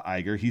we saw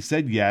Iger. He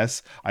said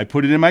yes. I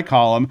put it in my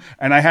column,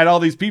 and I had all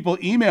these people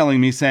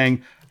emailing me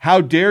saying, "How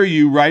dare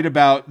you write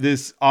about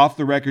this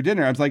off-the-record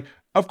dinner?" I was like,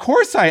 of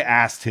course I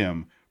asked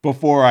him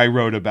before I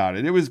wrote about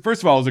it. It was,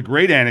 first of all, it was a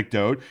great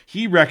anecdote.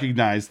 He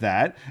recognized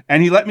that,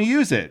 and he let me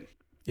use it.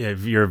 Yeah,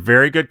 you're a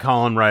very good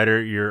column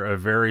writer. You're a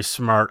very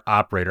smart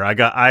operator.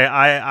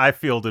 I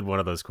fielded one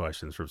of those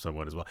questions from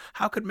someone as well.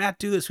 How could Matt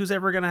do this? Who's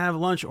ever going to have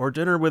lunch or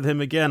dinner with him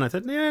again? I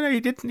said, no,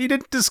 he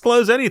didn't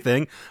disclose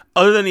anything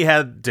other than he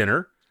had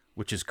dinner,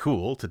 which is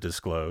cool to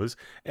disclose,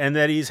 and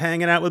that he's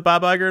hanging out with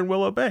Bob Iger and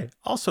Willow Bay.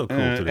 Also cool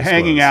to disclose.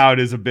 Hanging out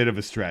is a bit of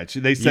a stretch.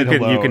 They said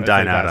hello. You can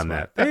dine out on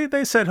that.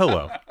 They said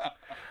hello.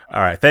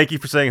 All right. Thank you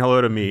for saying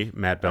hello to me,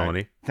 Matt Bellany.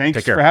 Right.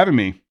 Thanks for having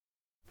me.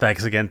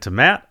 Thanks again to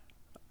Matt.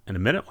 In a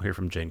minute, we'll hear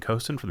from Jane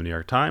Coaston from the New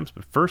York Times,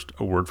 but first,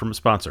 a word from a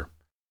sponsor.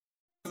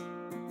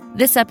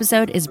 This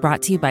episode is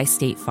brought to you by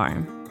State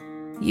Farm.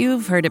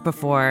 You've heard it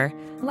before.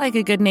 Like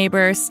a good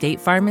neighbor,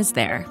 State Farm is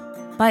there.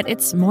 But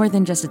it's more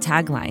than just a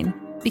tagline,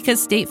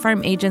 because State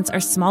Farm agents are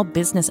small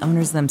business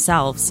owners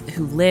themselves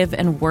who live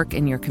and work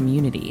in your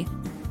community.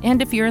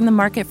 And if you're in the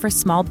market for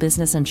small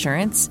business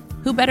insurance,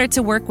 who better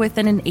to work with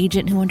than an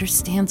agent who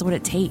understands what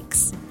it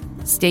takes?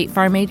 State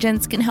Farm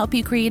agents can help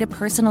you create a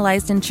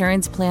personalized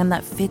insurance plan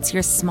that fits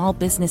your small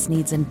business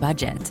needs and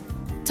budget.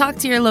 Talk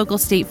to your local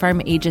State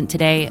Farm agent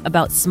today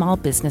about small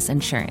business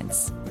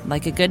insurance.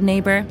 Like a good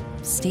neighbor,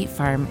 State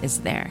Farm is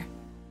there.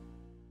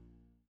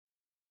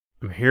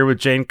 I'm here with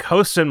Jane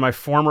Coaston, my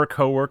former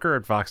coworker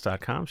at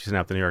Vox.com. She's now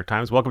at the New York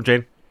Times. Welcome,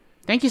 Jane.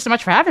 Thank you so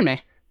much for having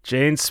me.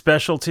 Jane's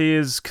specialty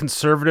is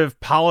conservative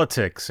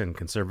politics and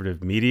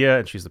conservative media,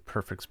 and she's the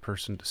perfect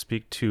person to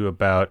speak to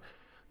about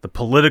the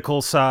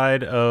political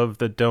side of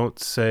the Don't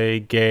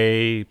Say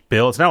Gay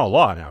bill. It's now a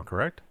law now,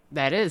 correct?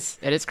 It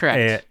is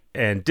correct.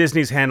 And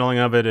Disney's handling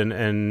of it,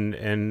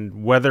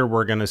 and whether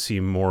we're going to see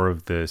more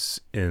of this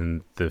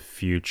in the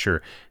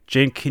future.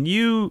 Jane, can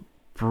you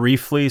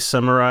briefly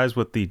summarize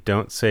what the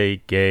Don't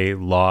Say Gay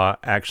law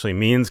actually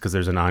means? Because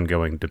there's an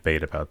ongoing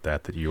debate about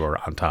that you are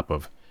on top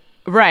of.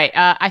 Right.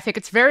 I think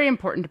it's very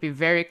important to be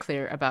very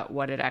clear about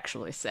what it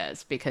actually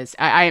says, because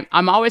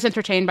I'm always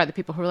entertained by the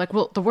people who are like,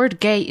 well, the word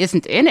gay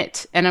isn't in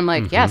it. And I'm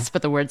like, yes,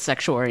 but the word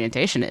sexual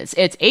orientation is.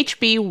 It's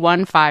HB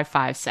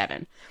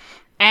 1557.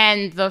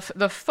 And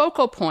the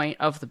focal point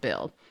of the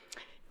bill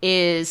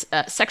is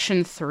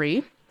Section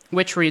 3,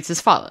 which reads as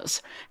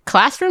follows.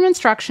 Classroom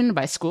instruction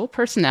by school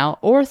personnel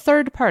or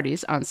third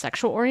parties on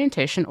sexual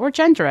orientation or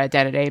gender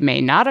identity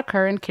may not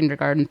occur in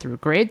kindergarten through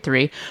grade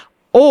 3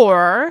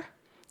 or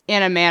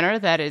in a manner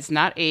that is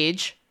not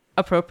age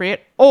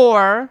appropriate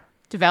or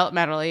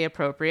developmentally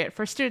appropriate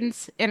for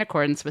students in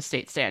accordance with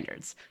state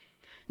standards.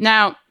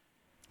 Now,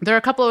 there are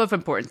a couple of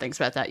important things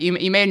about that. You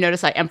may have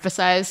noticed I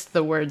emphasized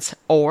the words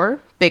or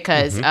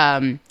because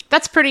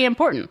that's pretty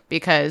important,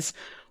 because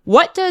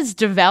what does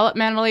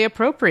developmentally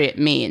appropriate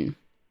mean?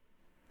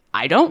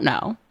 I don't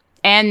know.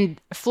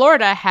 And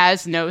Florida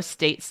has no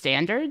state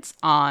standards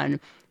on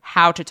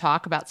how to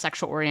talk about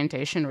sexual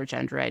orientation or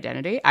gender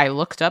identity. I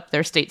looked up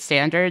their state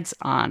standards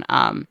on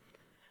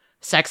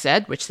sex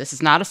ed, which this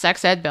is not a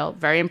sex ed bill.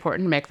 Very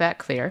important to make that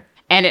clear.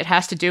 And it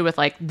has to do with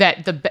like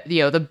that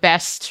the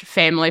best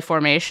family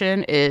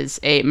formation is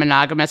a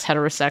monogamous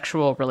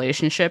heterosexual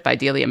relationship,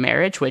 ideally a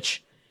marriage,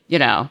 which,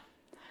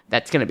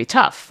 that's going to be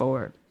tough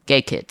for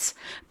gay kids.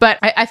 But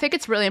I think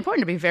it's really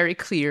important to be very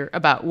clear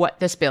about what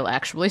this bill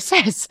actually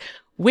says,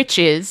 which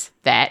is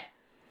that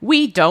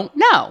we don't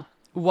know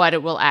what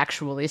it will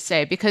actually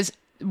say, because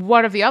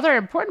one of the other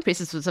important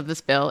pieces of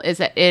this bill is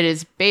that it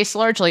is based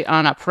largely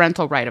on a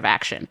parental right of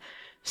action.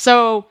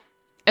 So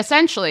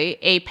essentially,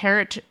 a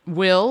parent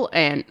will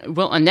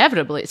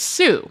inevitably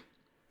sue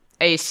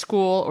a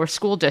school or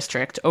school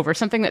district over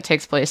something that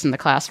takes place in the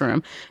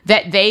classroom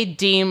that they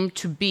deem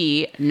to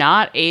be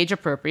not age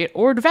appropriate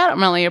or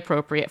developmentally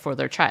appropriate for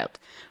their child.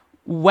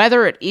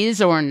 Whether it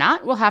is or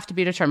not will have to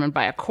be determined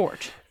by a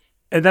court.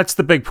 And that's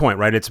the big point,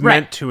 right? It's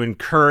meant to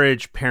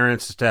encourage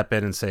parents to step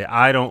in and say,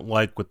 I don't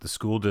like what the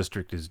school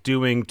district is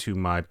doing to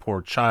my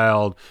poor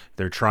child.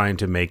 They're trying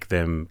to make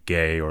them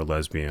gay or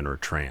lesbian or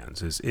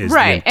trans is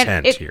the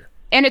intent here.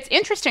 And it's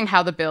interesting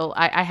how the bill,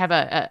 I have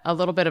a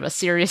little bit of a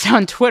series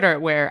on Twitter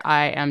where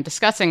I am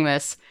discussing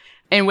this,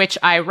 in which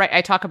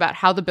I talk about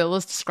how the bill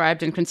is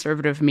described in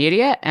conservative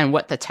media and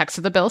what the text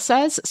of the bill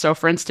says. So,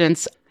 for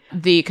instance,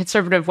 the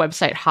conservative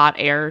website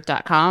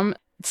hotair.com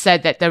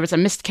said that there was a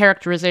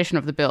mischaracterization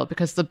of the bill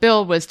because the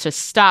bill was to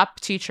stop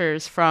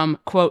teachers from,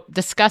 quote,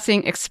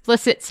 discussing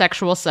explicit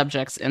sexual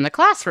subjects in the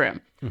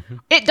classroom.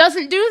 It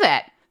doesn't do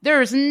that.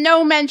 There is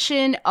no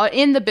mention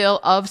in the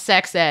bill of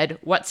sex ed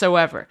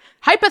whatsoever.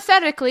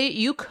 Hypothetically,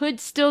 you could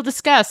still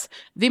discuss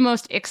the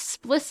most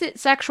explicit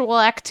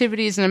sexual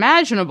activities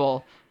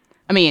imaginable.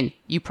 I mean,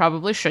 you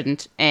probably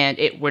shouldn't, and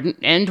it wouldn't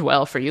end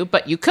well for you,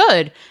 but you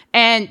could,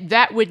 and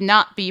that would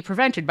not be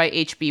prevented by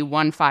HB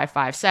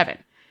 1557.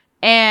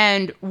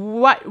 And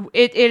what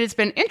it has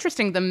been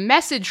interesting, the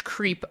message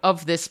creep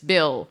of this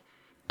bill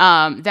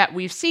that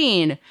we've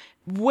seen,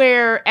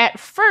 where at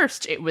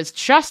first it was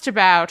just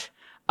about,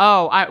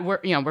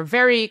 we're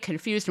very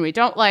confused and we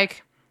don't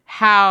like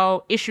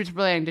how issues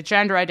relating to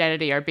gender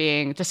identity are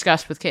being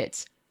discussed with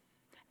kids.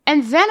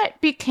 And then it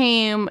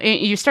became,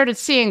 you started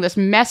seeing this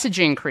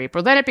messaging creep,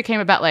 or then it became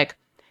about like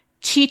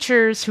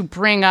teachers who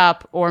bring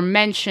up or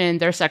mention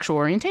their sexual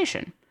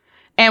orientation.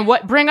 And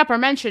what bring up or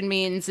mention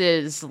means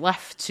is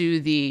left to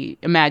the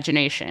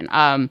imagination.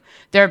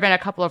 There have been a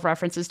couple of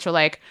references to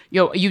like,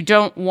 you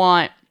don't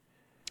want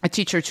a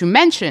teacher to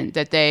mention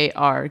that they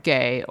are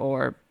gay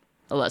or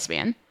a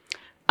lesbian.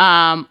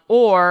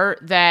 Or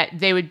that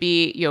they would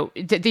be,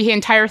 the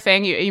entire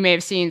thing, you may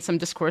have seen some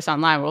discourse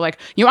online where like,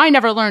 I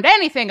never learned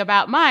anything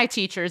about my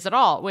teachers at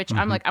all, which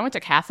I'm like, I went to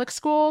Catholic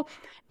school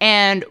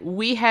and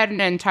we had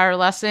an entire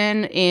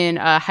lesson in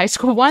high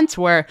school once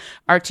where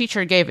our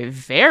teacher gave a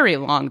very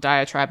long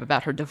diatribe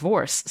about her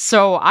divorce.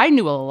 So I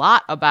knew a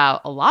lot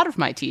about a lot of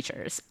my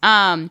teachers.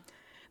 But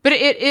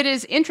it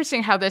is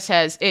interesting how this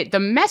has, the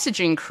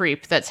messaging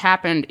creep that's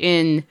happened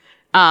in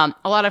a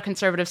lot of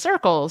conservative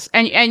circles.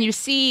 And you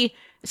see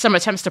some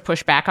attempts to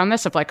push back on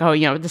this of like,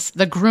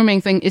 the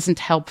grooming thing isn't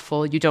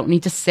helpful. You don't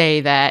need to say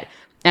that.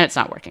 And it's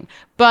not working.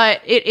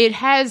 But it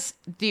has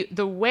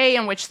the way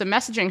in which the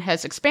messaging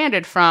has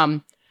expanded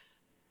from,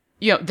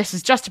 this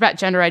is just about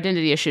gender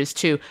identity issues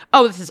to,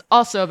 this is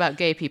also about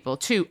gay people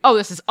to,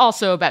 this is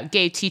also about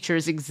gay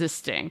teachers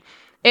existing.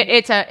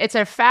 It's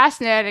a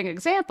fascinating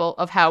example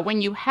of how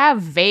when you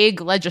have vague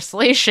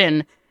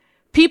legislation,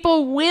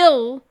 people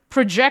will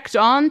project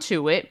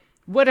onto it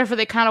whatever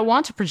they kind of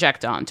want to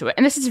project onto it.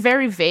 And this is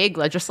very vague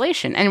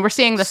legislation. And we're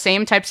seeing the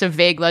same types of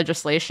vague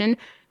legislation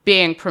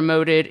being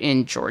promoted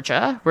in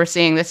Georgia. We're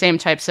seeing the same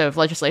types of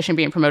legislation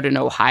being promoted in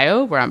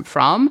Ohio, where I'm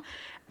from.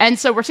 And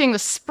so we're seeing the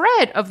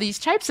spread of these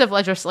types of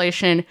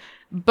legislation,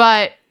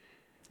 but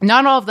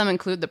Not all of them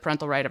include the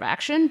parental right of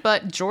action,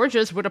 but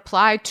Georgia's would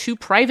apply to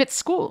private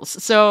schools.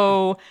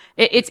 So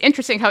it's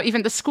interesting how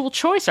even the school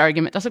choice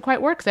argument doesn't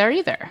quite work there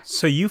either.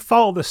 So you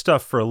follow this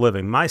stuff for a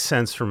living. My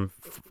sense from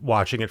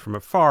watching it from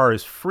afar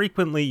is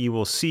frequently you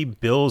will see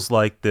bills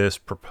like this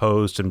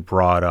proposed and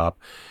brought up,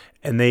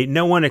 and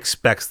no one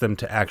expects them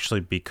to actually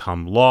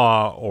become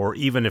law, or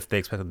even if they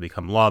expect them to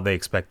become law, they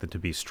expect them to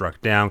be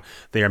struck down.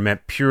 They are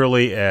meant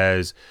purely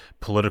as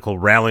political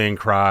rallying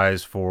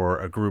cries for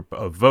a group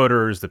of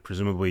voters that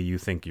presumably you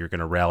think you're going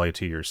to rally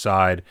to your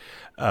side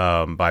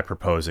by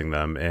proposing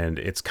them, and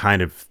it's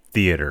kind of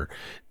theater.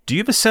 Do you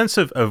have a sense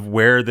of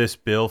where this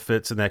bill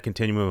fits in that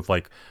continuum of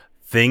like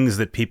things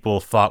that people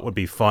thought would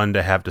be fun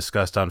to have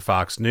discussed on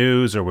Fox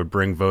News or would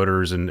bring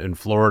voters in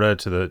Florida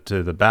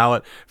to the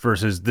ballot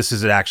versus this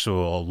is an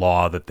actual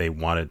law that they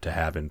wanted to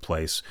have in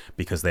place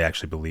because they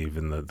actually believe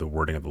in the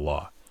wording of the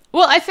law?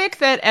 Well, I think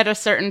that at a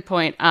certain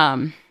point,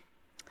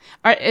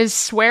 is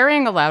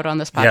swearing allowed on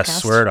this podcast?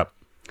 Yes, swear it up.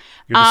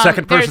 You're the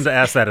second person to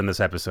ask that in this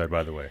episode,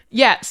 by the way.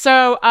 Yeah,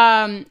 so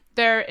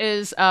there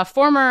is a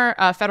former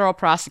federal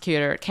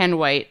prosecutor, Ken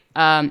White,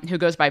 who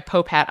goes by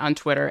Pope Hat on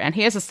Twitter, and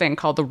he has this thing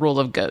called the rule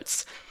of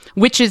goats,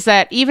 which is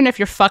that even if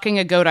you're fucking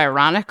a goat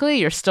ironically,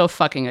 you're still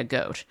fucking a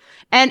goat.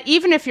 And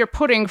even if you're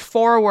putting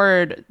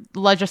forward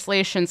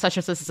legislation such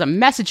as this as a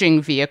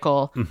messaging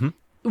vehicle,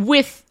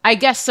 with, I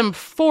guess, some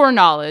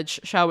foreknowledge,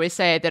 shall we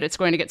say, that it's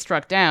going to get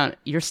struck down,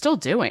 you're still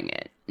doing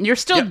it. You're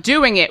still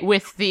doing it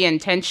with the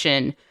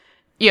intention,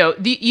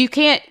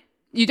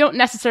 you don't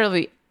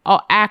necessarily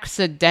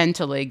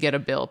accidentally get a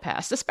bill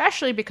passed,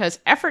 especially because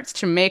efforts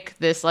to make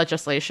this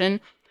legislation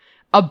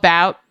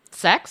about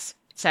sex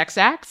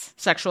acts,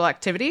 sexual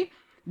activity,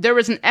 there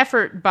was an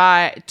effort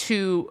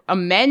to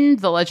amend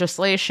the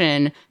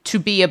legislation to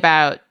be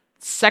about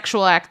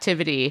sexual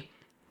activity,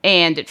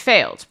 and it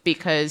failed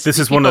because this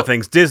is one of the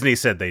things Disney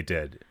said they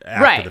did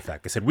after the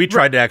fact. They said, we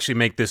tried to actually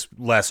make this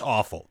less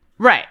awful.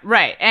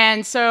 Right.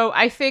 And so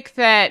I think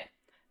that,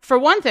 for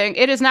one thing,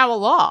 it is now a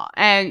law.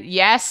 And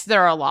yes,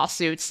 there are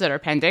lawsuits that are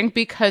pending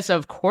because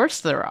of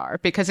course there are.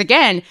 Because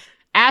again,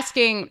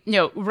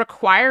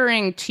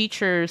 requiring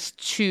teachers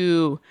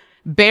to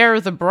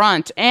bear the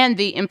brunt and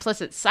the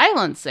implicit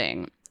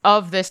silencing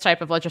of this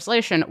type of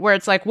legislation where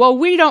it's like, well,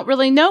 we don't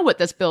really know what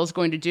this bill is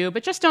going to do,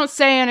 but just don't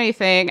say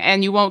anything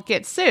and you won't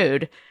get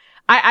sued.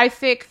 I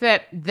think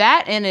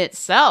that in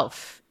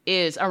itself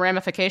is a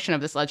ramification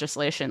of this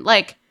legislation.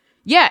 Like,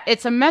 yeah,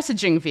 it's a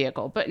messaging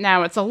vehicle, but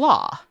now it's a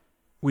law.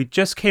 We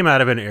just came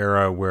out of an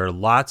era where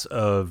lots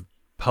of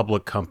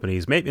public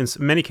companies, maybe in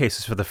many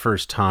cases for the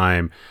first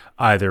time,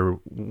 either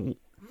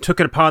took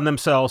it upon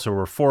themselves or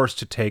were forced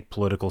to take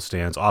political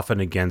stands, often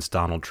against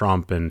Donald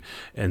Trump and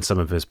some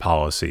of his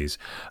policies.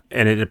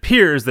 And it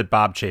appears that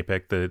Bob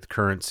Chapek, the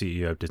current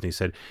CEO of Disney,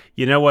 said,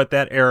 you know what,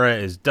 that era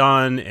is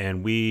done,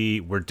 and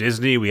we're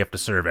Disney, we have to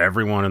serve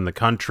everyone in the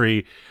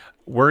country.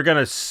 We're going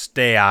to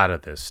stay out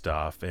of this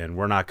stuff, and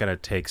we're not going to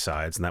take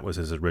sides. And that was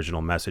his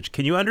original message.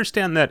 Can you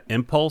understand that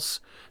impulse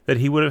that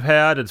he would have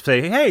had and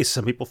say, hey,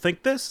 some people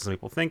think this, some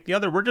people think the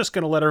other. We're just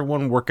going to let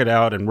everyone work it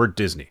out, and we're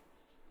Disney.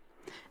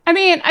 I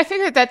mean, I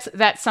think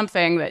that's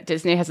something that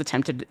Disney has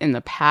attempted in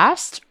the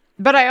past.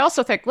 But I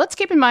also think, let's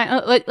keep in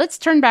mind, let's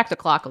turn back the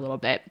clock a little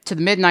bit to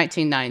the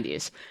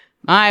mid-1990s.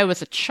 I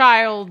was a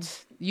child.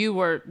 You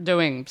were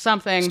doing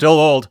something. Still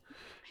old.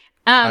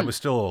 I was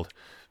still old.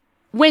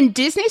 When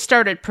Disney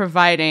started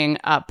providing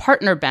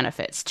partner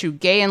benefits to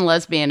gay and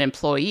lesbian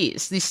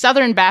employees, the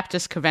Southern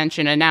Baptist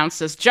Convention announced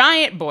this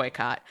giant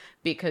boycott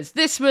because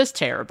this was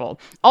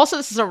terrible. Also,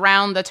 this is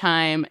around the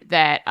time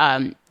that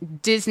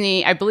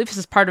Disney, I believe this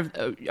is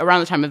around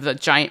the time of the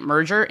giant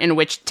merger in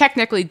which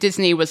technically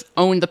Disney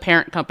owned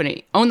the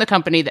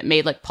company that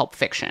made like Pulp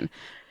Fiction.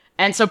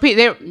 And so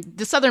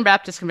the Southern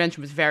Baptist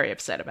Convention was very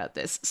upset about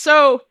this.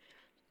 So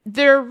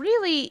there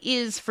really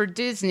is, for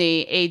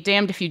Disney, a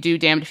damned if you do,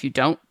 damned if you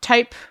don't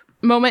type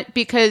moment,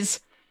 because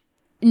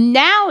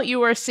now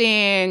you are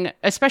seeing,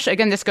 especially,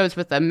 again, this goes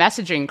with the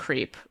messaging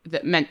creep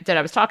that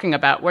I was talking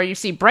about, where you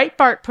see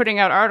Breitbart putting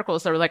out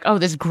articles that are like, oh,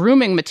 this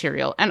grooming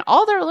material, and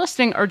all they're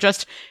listing are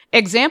just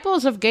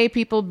examples of gay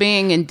people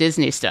being in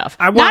Disney stuff,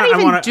 not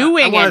even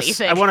doing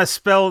anything. I want to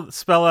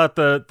spell out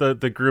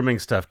the grooming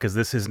stuff, because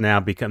this is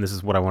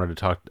what I wanted to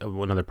talk,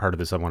 another part of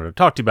this I wanted to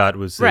talk to you about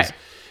was this. Right.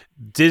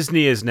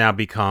 Disney has now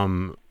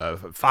become,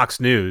 Fox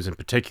News in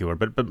particular,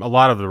 but a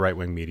lot of the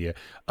right-wing media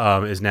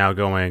is now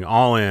going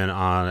all in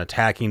on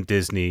attacking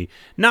Disney.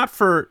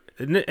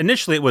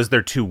 Initially it was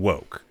they're too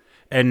woke,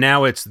 and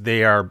now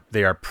they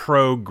are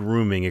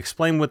pro-grooming.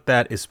 Explain what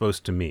that is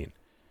supposed to mean.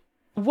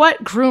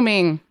 What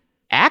grooming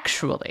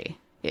actually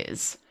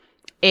is,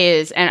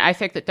 and I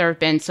think that there have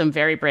been some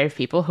very brave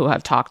people who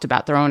have talked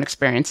about their own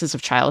experiences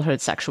of childhood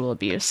sexual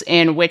abuse,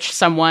 in which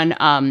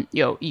someone,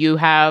 you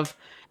have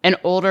an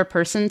older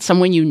person,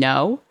 someone you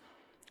know,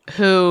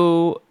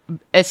 who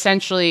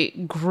essentially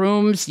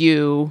grooms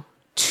you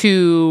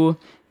to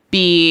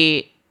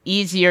be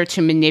easier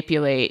to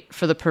manipulate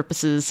for the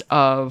purposes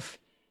of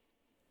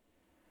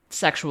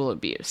sexual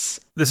abuse.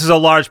 This is a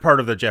large part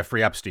of the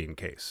Jeffrey Epstein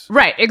case.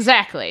 Right,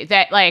 exactly.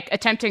 That, like,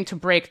 attempting to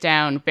break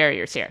down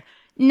barriers here.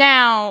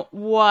 Now,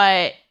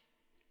 what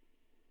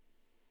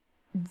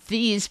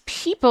these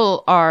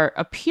people are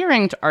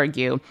appearing to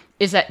argue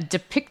is that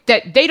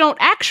that they don't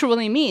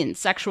actually mean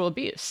sexual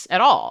abuse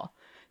at all.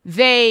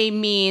 They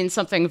mean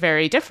something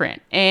very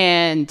different.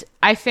 And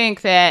I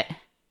think that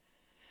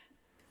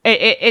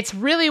it's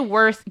really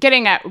worth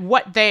getting at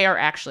what they are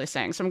actually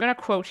saying. So I'm going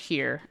to quote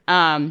here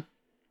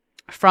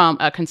from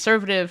a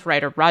conservative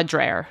writer, Rod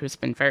Dreher, who's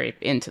been very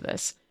into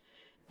this.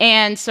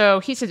 And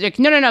so he says,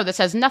 no, this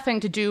has nothing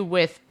to do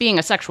with being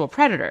a sexual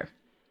predator.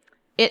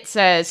 It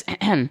says,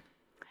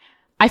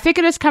 I think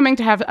it is coming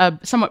to have a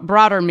somewhat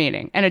broader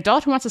meaning. An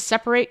adult who wants to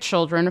separate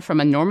children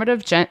from a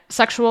normative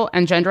sexual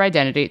and gender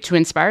identity to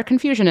inspire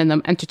confusion in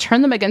them and to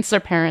turn them against their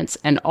parents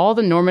and all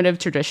the normative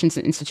traditions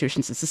and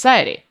institutions in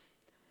society.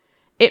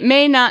 It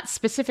may not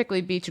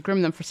specifically be to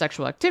groom them for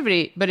sexual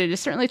activity, but it is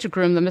certainly to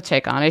groom them to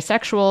take on a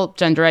sexual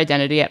gender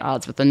identity at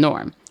odds with the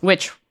norm,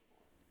 which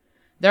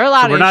there are a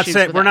lot of issues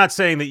with We're that. not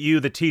saying that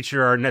you, the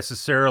teacher, are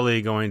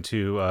necessarily going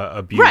to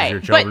abuse Right, your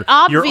children.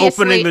 but You're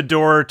obviously- opening the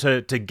door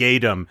to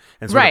gaydom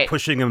and sort Right. of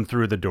pushing them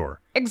through the door.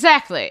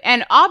 Exactly.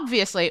 And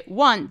obviously,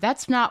 one,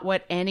 that's not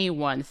what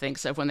anyone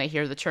thinks of when they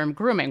hear the term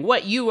grooming.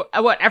 What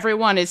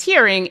everyone is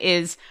hearing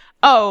is,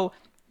 oh,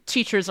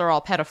 teachers are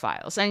all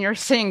pedophiles. And you're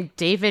seeing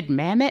David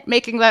Mamet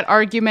making that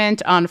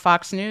argument on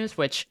Fox News,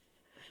 which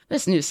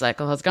this news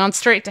cycle has gone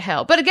straight to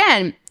hell. But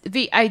again,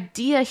 the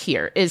idea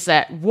here is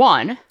that,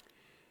 one,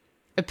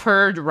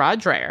 per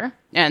Rod Dreher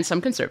and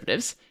some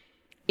conservatives,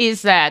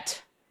 is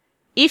that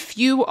if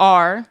you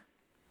are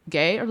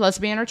gay or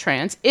lesbian or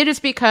trans, it is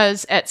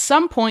because at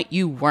some point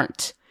you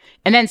weren't.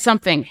 And then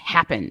something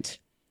happened.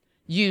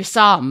 You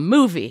saw a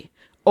movie,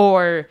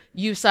 or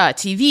you saw a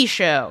TV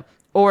show,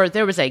 or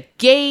there was a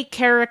gay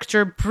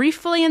character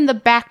briefly in the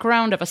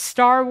background of a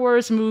Star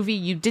Wars movie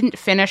you didn't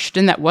finish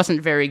and that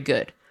wasn't very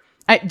good.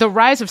 The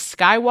Rise of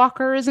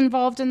Skywalker is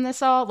involved in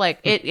this all. Like,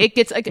 it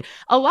gets... Like,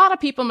 a lot of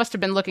people must have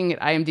been looking at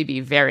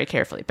IMDb very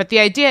carefully. But the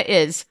idea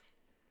is,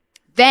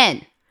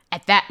 then,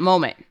 at that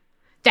moment,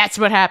 that's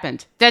what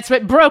happened. That's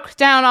what broke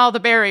down all the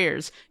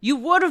barriers. You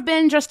would have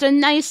been just a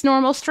nice,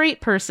 normal,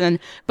 straight person,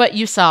 but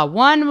you saw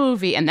one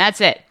movie, and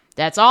that's it.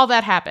 That's all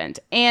that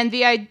happened. And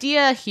the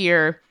idea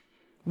here,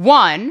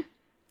 one,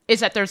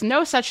 is that there's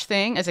no such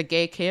thing as a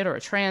gay kid or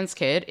a trans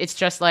kid. It's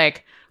just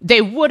like, they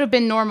would have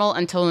been normal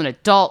until an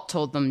adult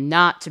told them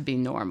not to be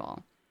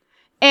normal.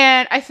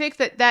 And I think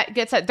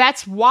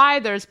that's why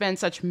there's been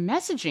such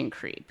messaging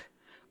creep,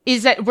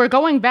 is that we're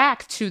going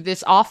back to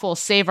this awful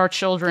Save Our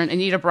Children,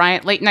 Anita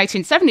Bryant, late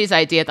 1970s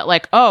idea that,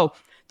 like, oh,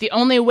 the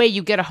only way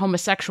you get a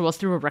homosexual is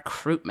through a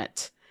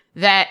recruitment.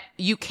 That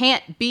you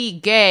can't be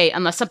gay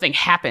unless something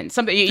happened.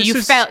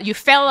 You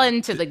fell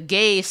into the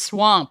gay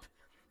swamp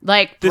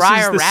like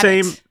Briar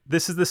Rabbit.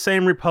 This is the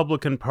same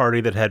Republican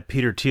Party that had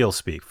Peter Thiel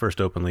speak,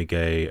 first openly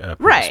gay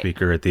Right.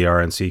 speaker at the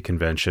RNC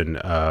convention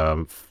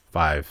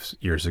 5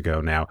 years ago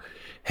now.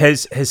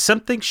 Has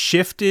something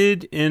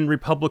shifted in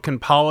Republican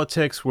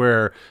politics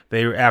where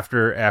they,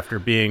 after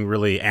being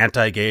really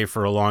anti-gay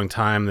for a long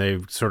time,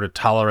 they've sort of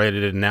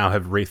tolerated it and now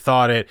have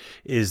rethought it?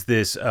 Is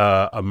this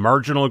a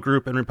marginal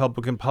group in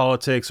Republican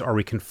politics? Are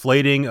we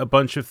conflating a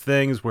bunch of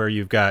things where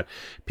you've got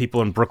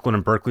people in Brooklyn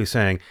and Berkeley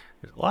saying,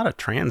 there's a lot of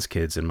trans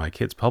kids in my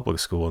kid's public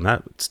school, and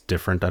that's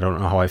different. I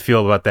don't know how I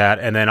feel about that.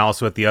 And then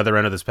also at the other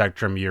end of the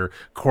spectrum, you're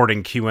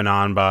courting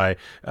QAnon by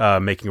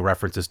making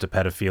references to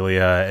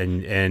pedophilia,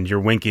 and you're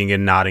winking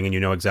and nodding, and you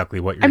know exactly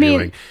what you're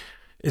doing.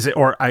 Is it,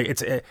 or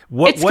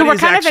what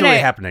is actually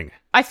happening?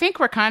 I think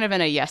we're kind of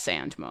in a yes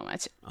and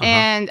moment.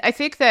 And I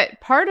think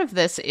that part of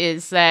this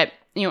is that,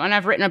 and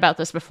I've written about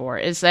this before,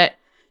 is that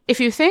if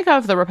you think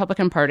of the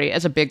Republican Party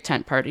as a big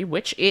tent party,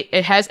 which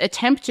it has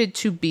attempted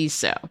to be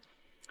so,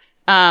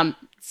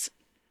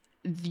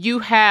 you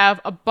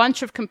have a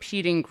bunch of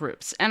competing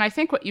groups. And I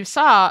think what you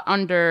saw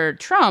under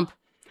Trump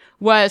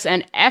was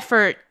an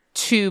effort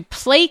to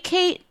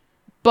placate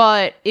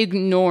but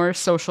ignore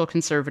social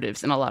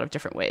conservatives in a lot of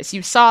different ways.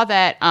 You saw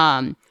that,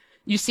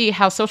 you see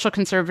how social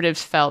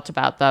conservatives felt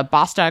about the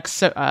Bostock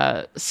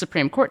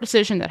Supreme Court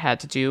decision that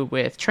had to do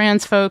with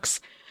trans folks.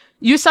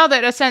 You saw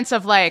that a sense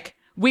of like,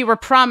 we were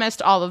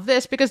promised all of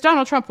this because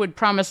Donald Trump would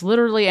promise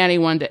literally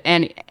anyone to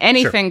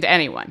anything to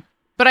anyone.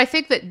 But I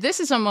think that this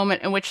is a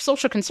moment in which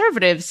social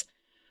conservatives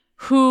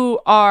who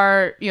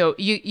are,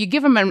 you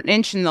give them an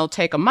inch and they'll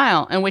take a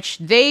mile, in which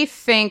they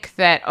think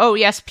that, oh,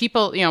 yes,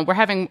 people,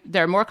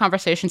 there are more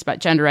conversations about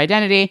gender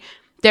identity.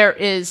 There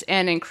is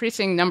an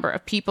increasing number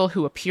of people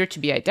who appear to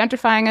be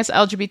identifying as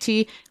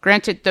LGBT.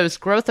 Granted, those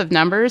growth of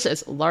numbers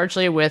is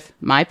largely with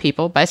my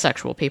people,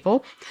 bisexual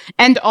people.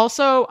 And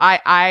also,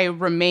 I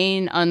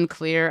remain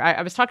unclear.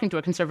 I was talking to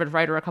a conservative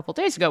writer a couple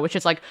days ago, which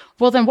is like,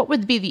 well, then what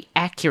would be the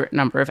accurate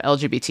number of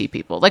LGBT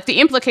people? Like, the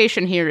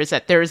implication here is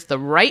that there is the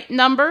right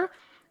number,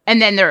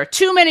 and then there are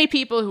too many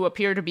people who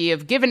appear to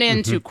have given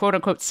in to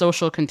quote-unquote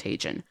social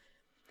contagion.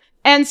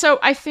 And so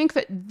I think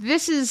that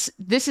this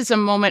is a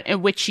moment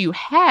in which you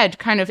had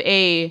kind of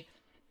a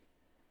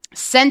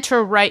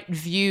center-right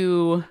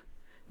view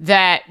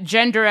that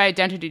gender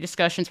identity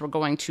discussions were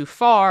going too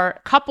far,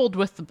 coupled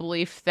with the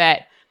belief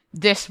that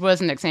this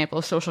was an example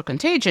of social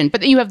contagion.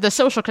 But then you have the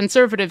social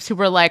conservatives who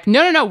were like,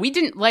 no,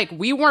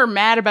 we weren't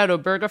mad about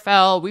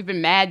Obergefell. We've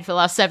been mad for the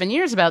last 7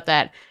 years about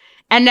that.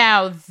 And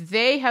now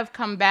they have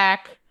come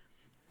back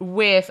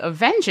with a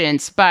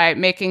vengeance by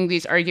making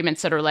these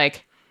arguments that are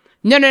like,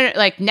 no,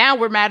 like now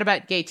we're mad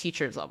about gay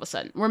teachers all of a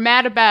sudden. We're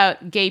mad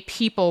about gay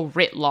people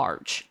writ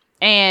large.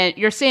 And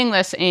you're seeing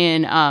this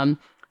in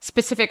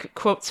specific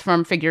quotes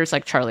from figures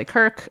like Charlie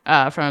Kirk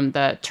from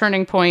the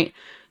Turning Point,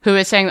 who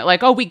is saying that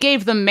like, oh, we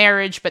gave them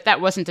marriage, but that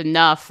wasn't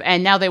enough.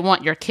 And now they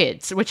want your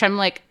kids, which I'm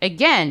like,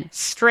 again,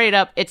 straight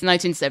up, it's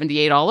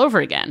 1978 all over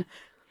again.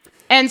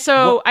 And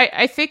so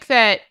I think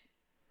that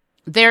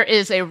there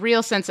is a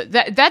real sense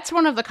that's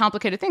one of the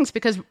complicated things,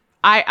 because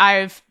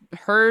I've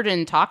heard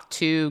and talked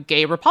to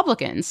gay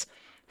Republicans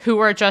who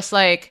are just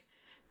like,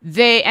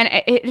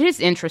 it is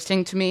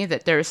interesting to me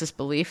that there is this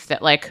belief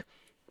that like,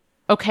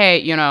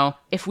 okay,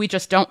 if we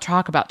just don't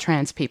talk about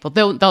trans people,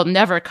 they'll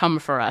never come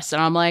for us.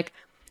 And I'm like,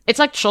 it's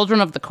like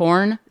Children of the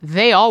Corn.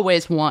 They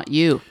always want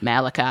you,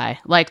 Malachi.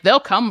 Like, they'll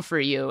come for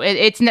you.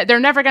 They're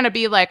never going to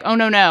be like, oh,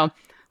 no.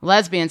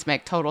 Lesbians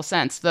make total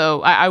sense.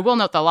 Though I will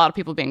note that a lot of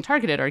people being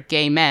targeted are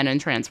gay men and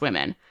trans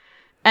women.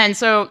 And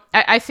so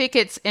I think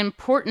it's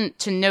important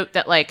to note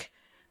that, like,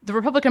 the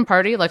Republican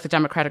Party, like the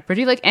Democratic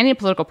Party, like any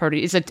political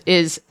party,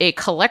 is a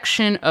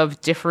collection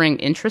of differing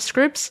interest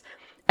groups.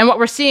 And what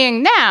we're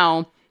seeing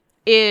now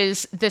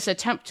is this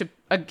attempt to,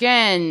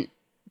 again,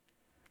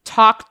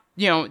 talk,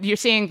 you're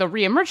seeing the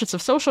reemergence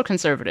of social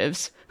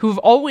conservatives who've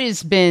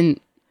always been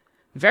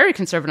very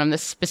conservative on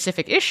this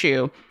specific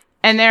issue.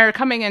 And they're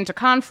coming into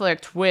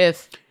conflict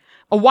with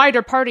a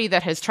wider party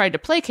that has tried to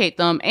placate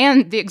them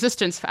and the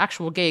existence of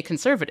actual gay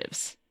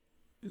conservatives.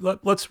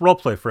 Let's role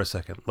play for a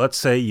second. Let's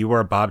say you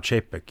are Bob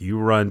Chapek. You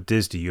run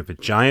Disney. You have a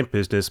giant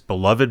business,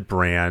 beloved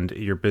brand.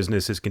 Your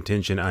business is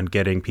contingent on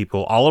getting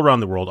people all around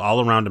the world, all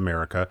around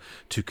America,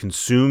 to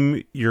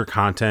consume your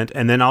content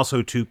and then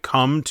also to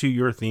come to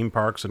your theme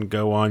parks and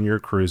go on your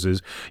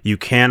cruises. You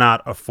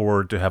cannot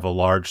afford to have a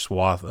large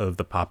swath of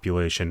the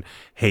population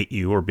hate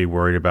you or be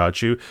worried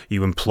about you.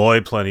 You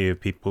employ plenty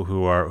of people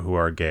who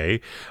are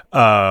gay,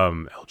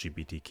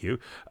 LGBTQ.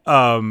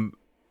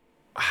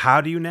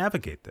 How do you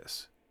navigate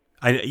this?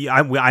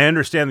 I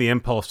understand the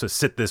impulse to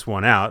sit this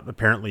one out.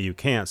 Apparently you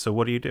can't. So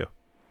what do you do?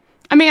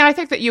 I mean, I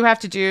think that you have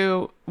to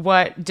do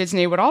what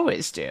Disney would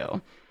always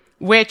do,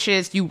 which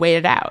is you wait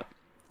it out.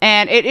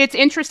 And it's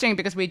interesting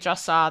because we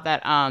just saw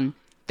that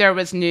there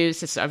was news,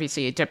 this is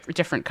obviously a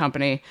different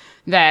company,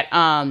 that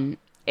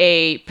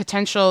a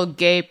potential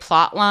gay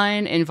plot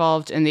line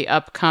involved in the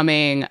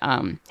upcoming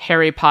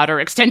Harry Potter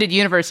Extended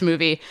Universe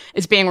movie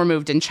is being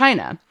removed in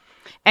China.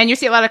 And you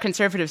see a lot of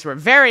conservatives who are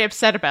very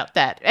upset about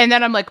that. And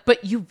then I'm like,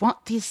 but you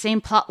want these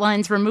same plot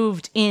lines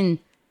removed in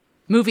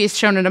movies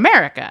shown in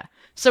America.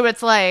 So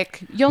it's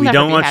like, we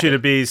don't want you to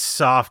be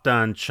soft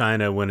on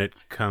China when it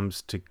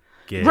comes to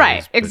gays.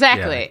 Right,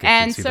 exactly.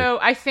 Yeah, and so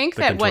I think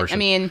that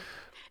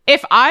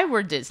if I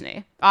were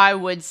Disney, I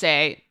would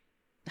say,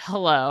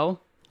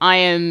 hello, I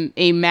am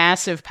a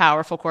massive,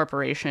 powerful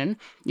corporation.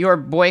 Your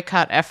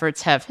boycott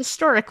efforts have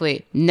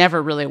historically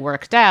never really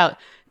worked out,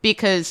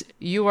 because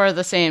you are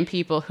the same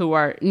people who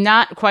are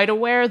not quite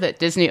aware that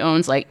Disney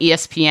owns like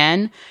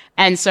ESPN.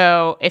 And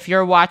so if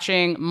you're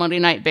watching Monday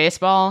Night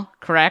Baseball,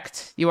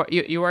 correct, you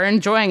are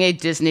enjoying a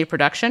Disney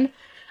production.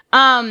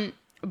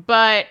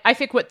 But I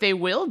think what they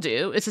will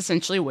do is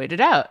essentially wait it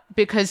out,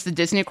 because the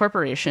Disney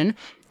Corporation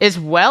is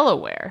well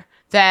aware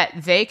that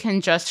they can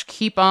just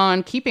keep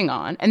on keeping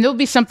on, and there'll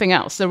be something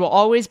else. There will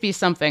always be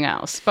something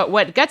else. But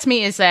what gets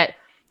me is that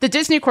the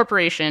Disney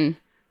Corporation,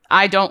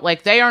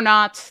 they are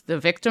not the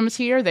victims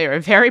here. They are a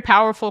very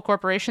powerful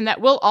corporation that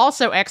will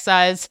also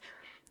excise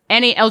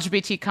any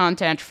LGBT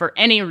content for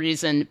any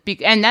reason.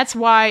 And that's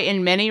why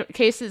in many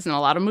cases, in a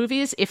lot of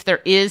movies, if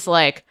there is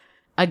like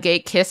a gay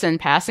kiss in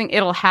passing,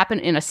 it'll happen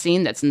in a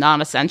scene that's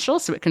non-essential,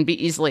 so it can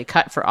be easily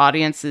cut for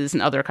audiences in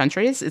other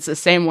countries. It's the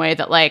same way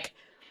that like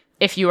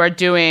if you are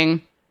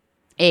doing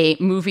a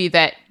movie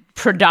that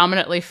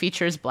predominantly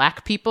features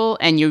black people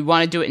and you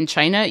want to do it in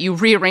China, you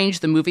rearrange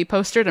the movie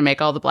poster to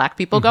make all the black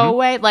people go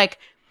away. Like,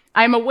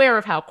 I'm aware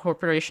of how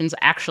corporations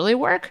actually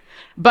work,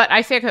 but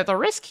I think that the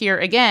risk here,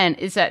 again,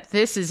 is that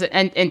this is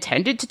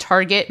intended to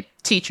target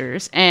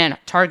teachers and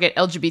target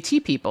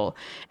LGBT people.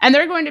 And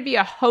there are going to be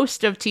a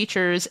host of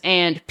teachers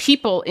and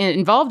people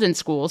involved in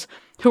schools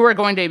who are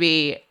going to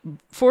be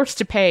forced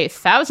to pay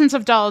thousands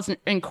of dollars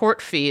in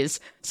court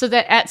fees so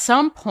that at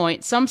some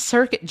point, some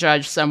circuit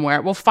judge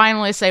somewhere will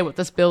finally say what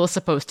this bill is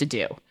supposed to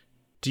do.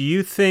 Do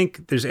you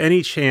think there's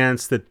any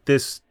chance that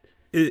this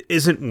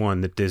isn't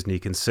one that Disney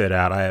can sit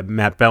out?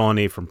 Matt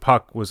Bellany from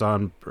Puck was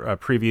on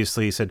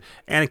previously. He said,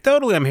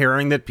 anecdotally, I'm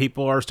hearing that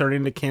people are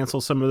starting to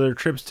cancel some of their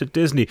trips to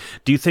Disney.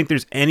 Do you think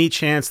there's any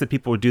chance that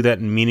people would do that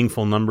in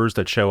meaningful numbers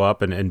that show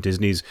up and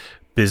Disney's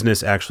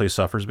business actually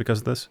suffers because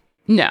of this?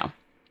 No.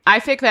 I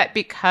think that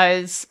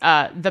because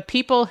the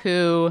people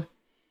who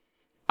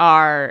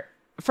are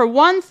for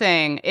one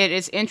thing, it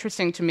is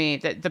interesting to me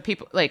that the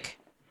people, like,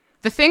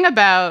 the thing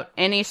about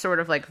any sort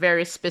of like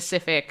very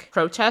specific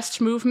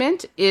protest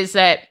movement is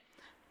that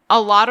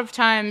a lot of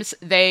times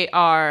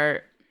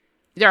they're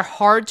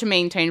hard to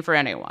maintain for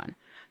anyone.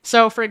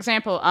 So, for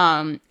example,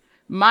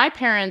 my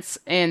parents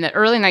in the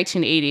early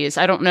 1980s,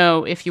 I don't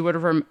know if you would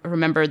have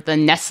remembered the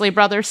Nestle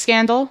Brothers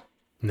scandal.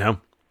 No.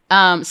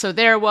 So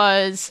there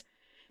was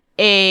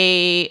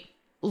a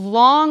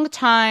long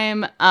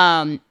time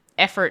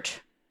effort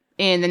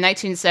in the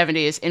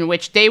 1970s in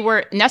which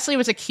Nestle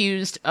was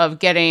accused of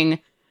getting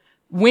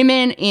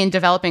women in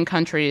developing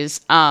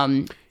countries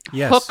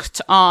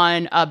hooked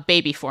on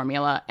baby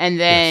formula and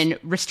then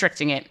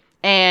restricting it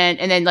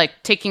and then like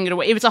taking it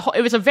away.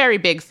 It was a very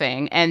big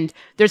thing, and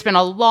there's been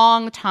a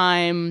long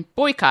time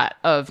boycott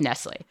of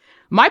Nestle.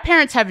 My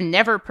parents have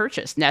never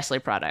purchased Nestle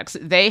products.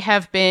 They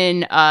have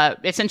been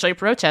essentially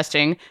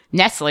protesting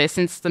Nestle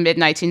since the mid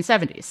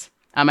 1970s.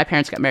 My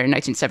parents got married in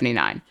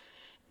 1979.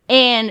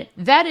 And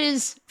that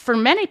is, for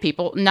many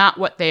people, not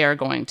what they are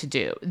going to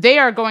do. They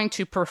are going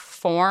to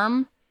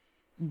perform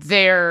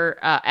their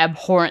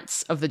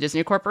abhorrence of the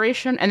Disney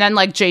Corporation. And then,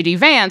 like J.D.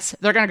 Vance,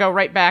 they're going to go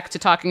right back to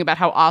talking about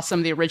how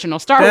awesome the original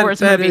Star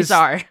Wars movies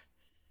are.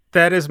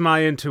 That is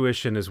my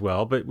intuition as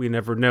well, but we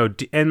never know.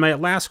 And my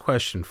last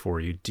question for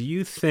you, do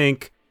you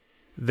think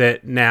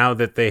that now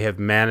that they have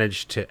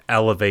managed to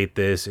elevate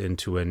this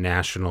into a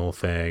national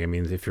thing, I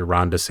mean, if you're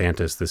Ron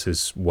DeSantis, this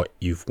is what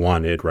you've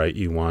wanted, right?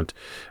 You want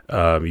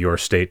your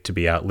state to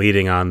be out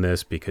leading on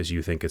this because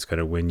you think it's going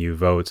to win you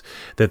votes,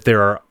 that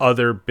there are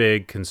other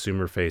big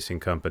consumer-facing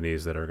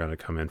companies that are going to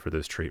come in for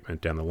this treatment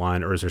down the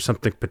line? Or is there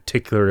something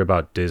particular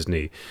about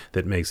Disney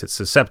that makes it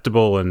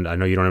susceptible? And I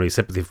know you don't have any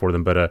sympathy for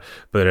them, but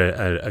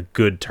a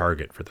good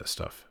target for this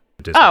stuff.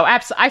 Disney. Oh,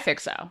 absolutely. I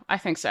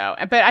think so.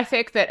 But I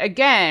think that,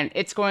 again,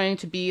 it's going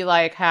to be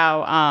like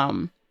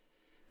how,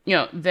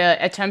 the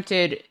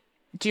attempted...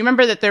 Do you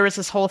remember that there was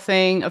this whole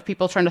thing of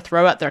people trying to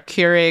throw out their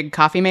Keurig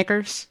coffee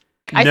makers?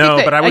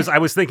 I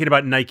was thinking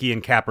about Nike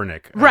and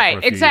Kaepernick.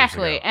 Right,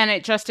 exactly. And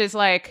it just is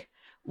like,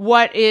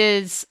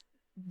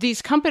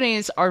 these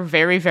companies are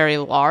very, very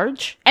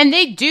large, and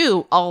they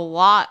do a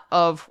lot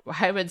of,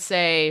 I would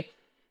say,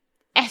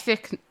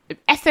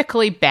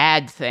 ethically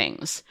bad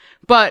things.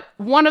 But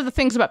one of the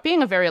things about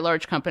being a very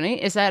large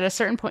company is that at a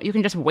certain point you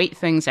can just wait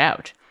things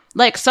out.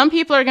 Like, some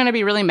people are going to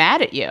be really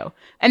mad at you,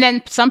 and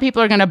then some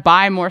people are going to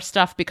buy more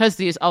stuff because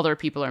these other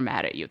people are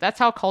mad at you. That's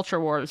how culture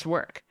wars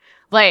work.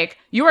 Like,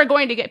 you are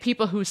going to get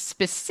people who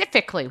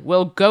specifically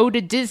will go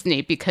to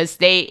Disney because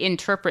they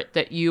interpret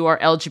that you are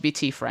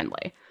LGBT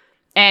friendly.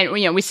 And,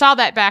 we saw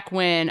that back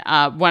when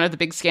one of the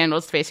big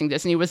scandals facing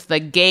Disney was the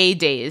gay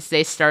days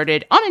they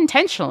started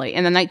unintentionally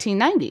in the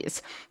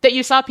 1990s. That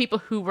you saw people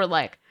who were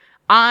like,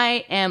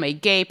 I am a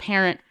gay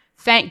parent,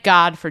 thank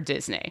God for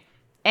Disney.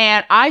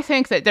 And I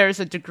think that there's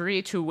a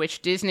degree to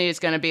which Disney is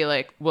going to be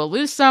like, we'll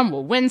lose some,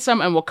 we'll win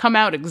some, and we'll come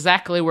out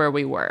exactly where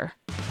we were.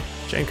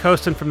 Jane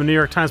Coaston from the New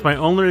York Times. My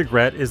only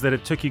regret is that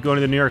it took you going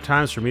to the New York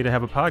Times for me to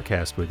have a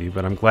podcast with you,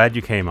 but I'm glad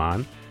you came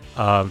on.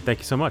 Thank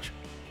you so much.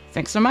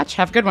 Thanks so much.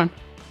 Have a good one.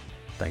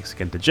 Thanks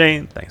again to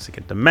Jane. Thanks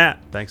again to Matt.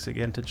 Thanks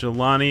again to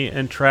Jelani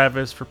and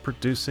Travis for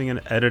producing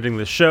and editing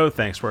the show.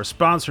 Thanks to our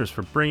sponsors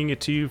for bringing it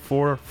to you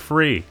for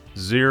free.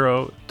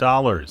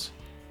 $0.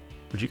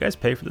 Would you guys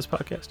pay for this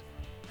podcast?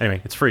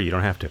 Anyway, it's free. You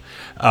don't have to.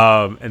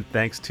 And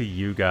thanks to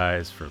you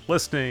guys for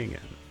listening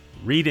and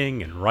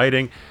reading and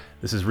writing.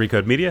 This is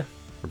Recode Media.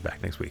 We're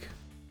back next week.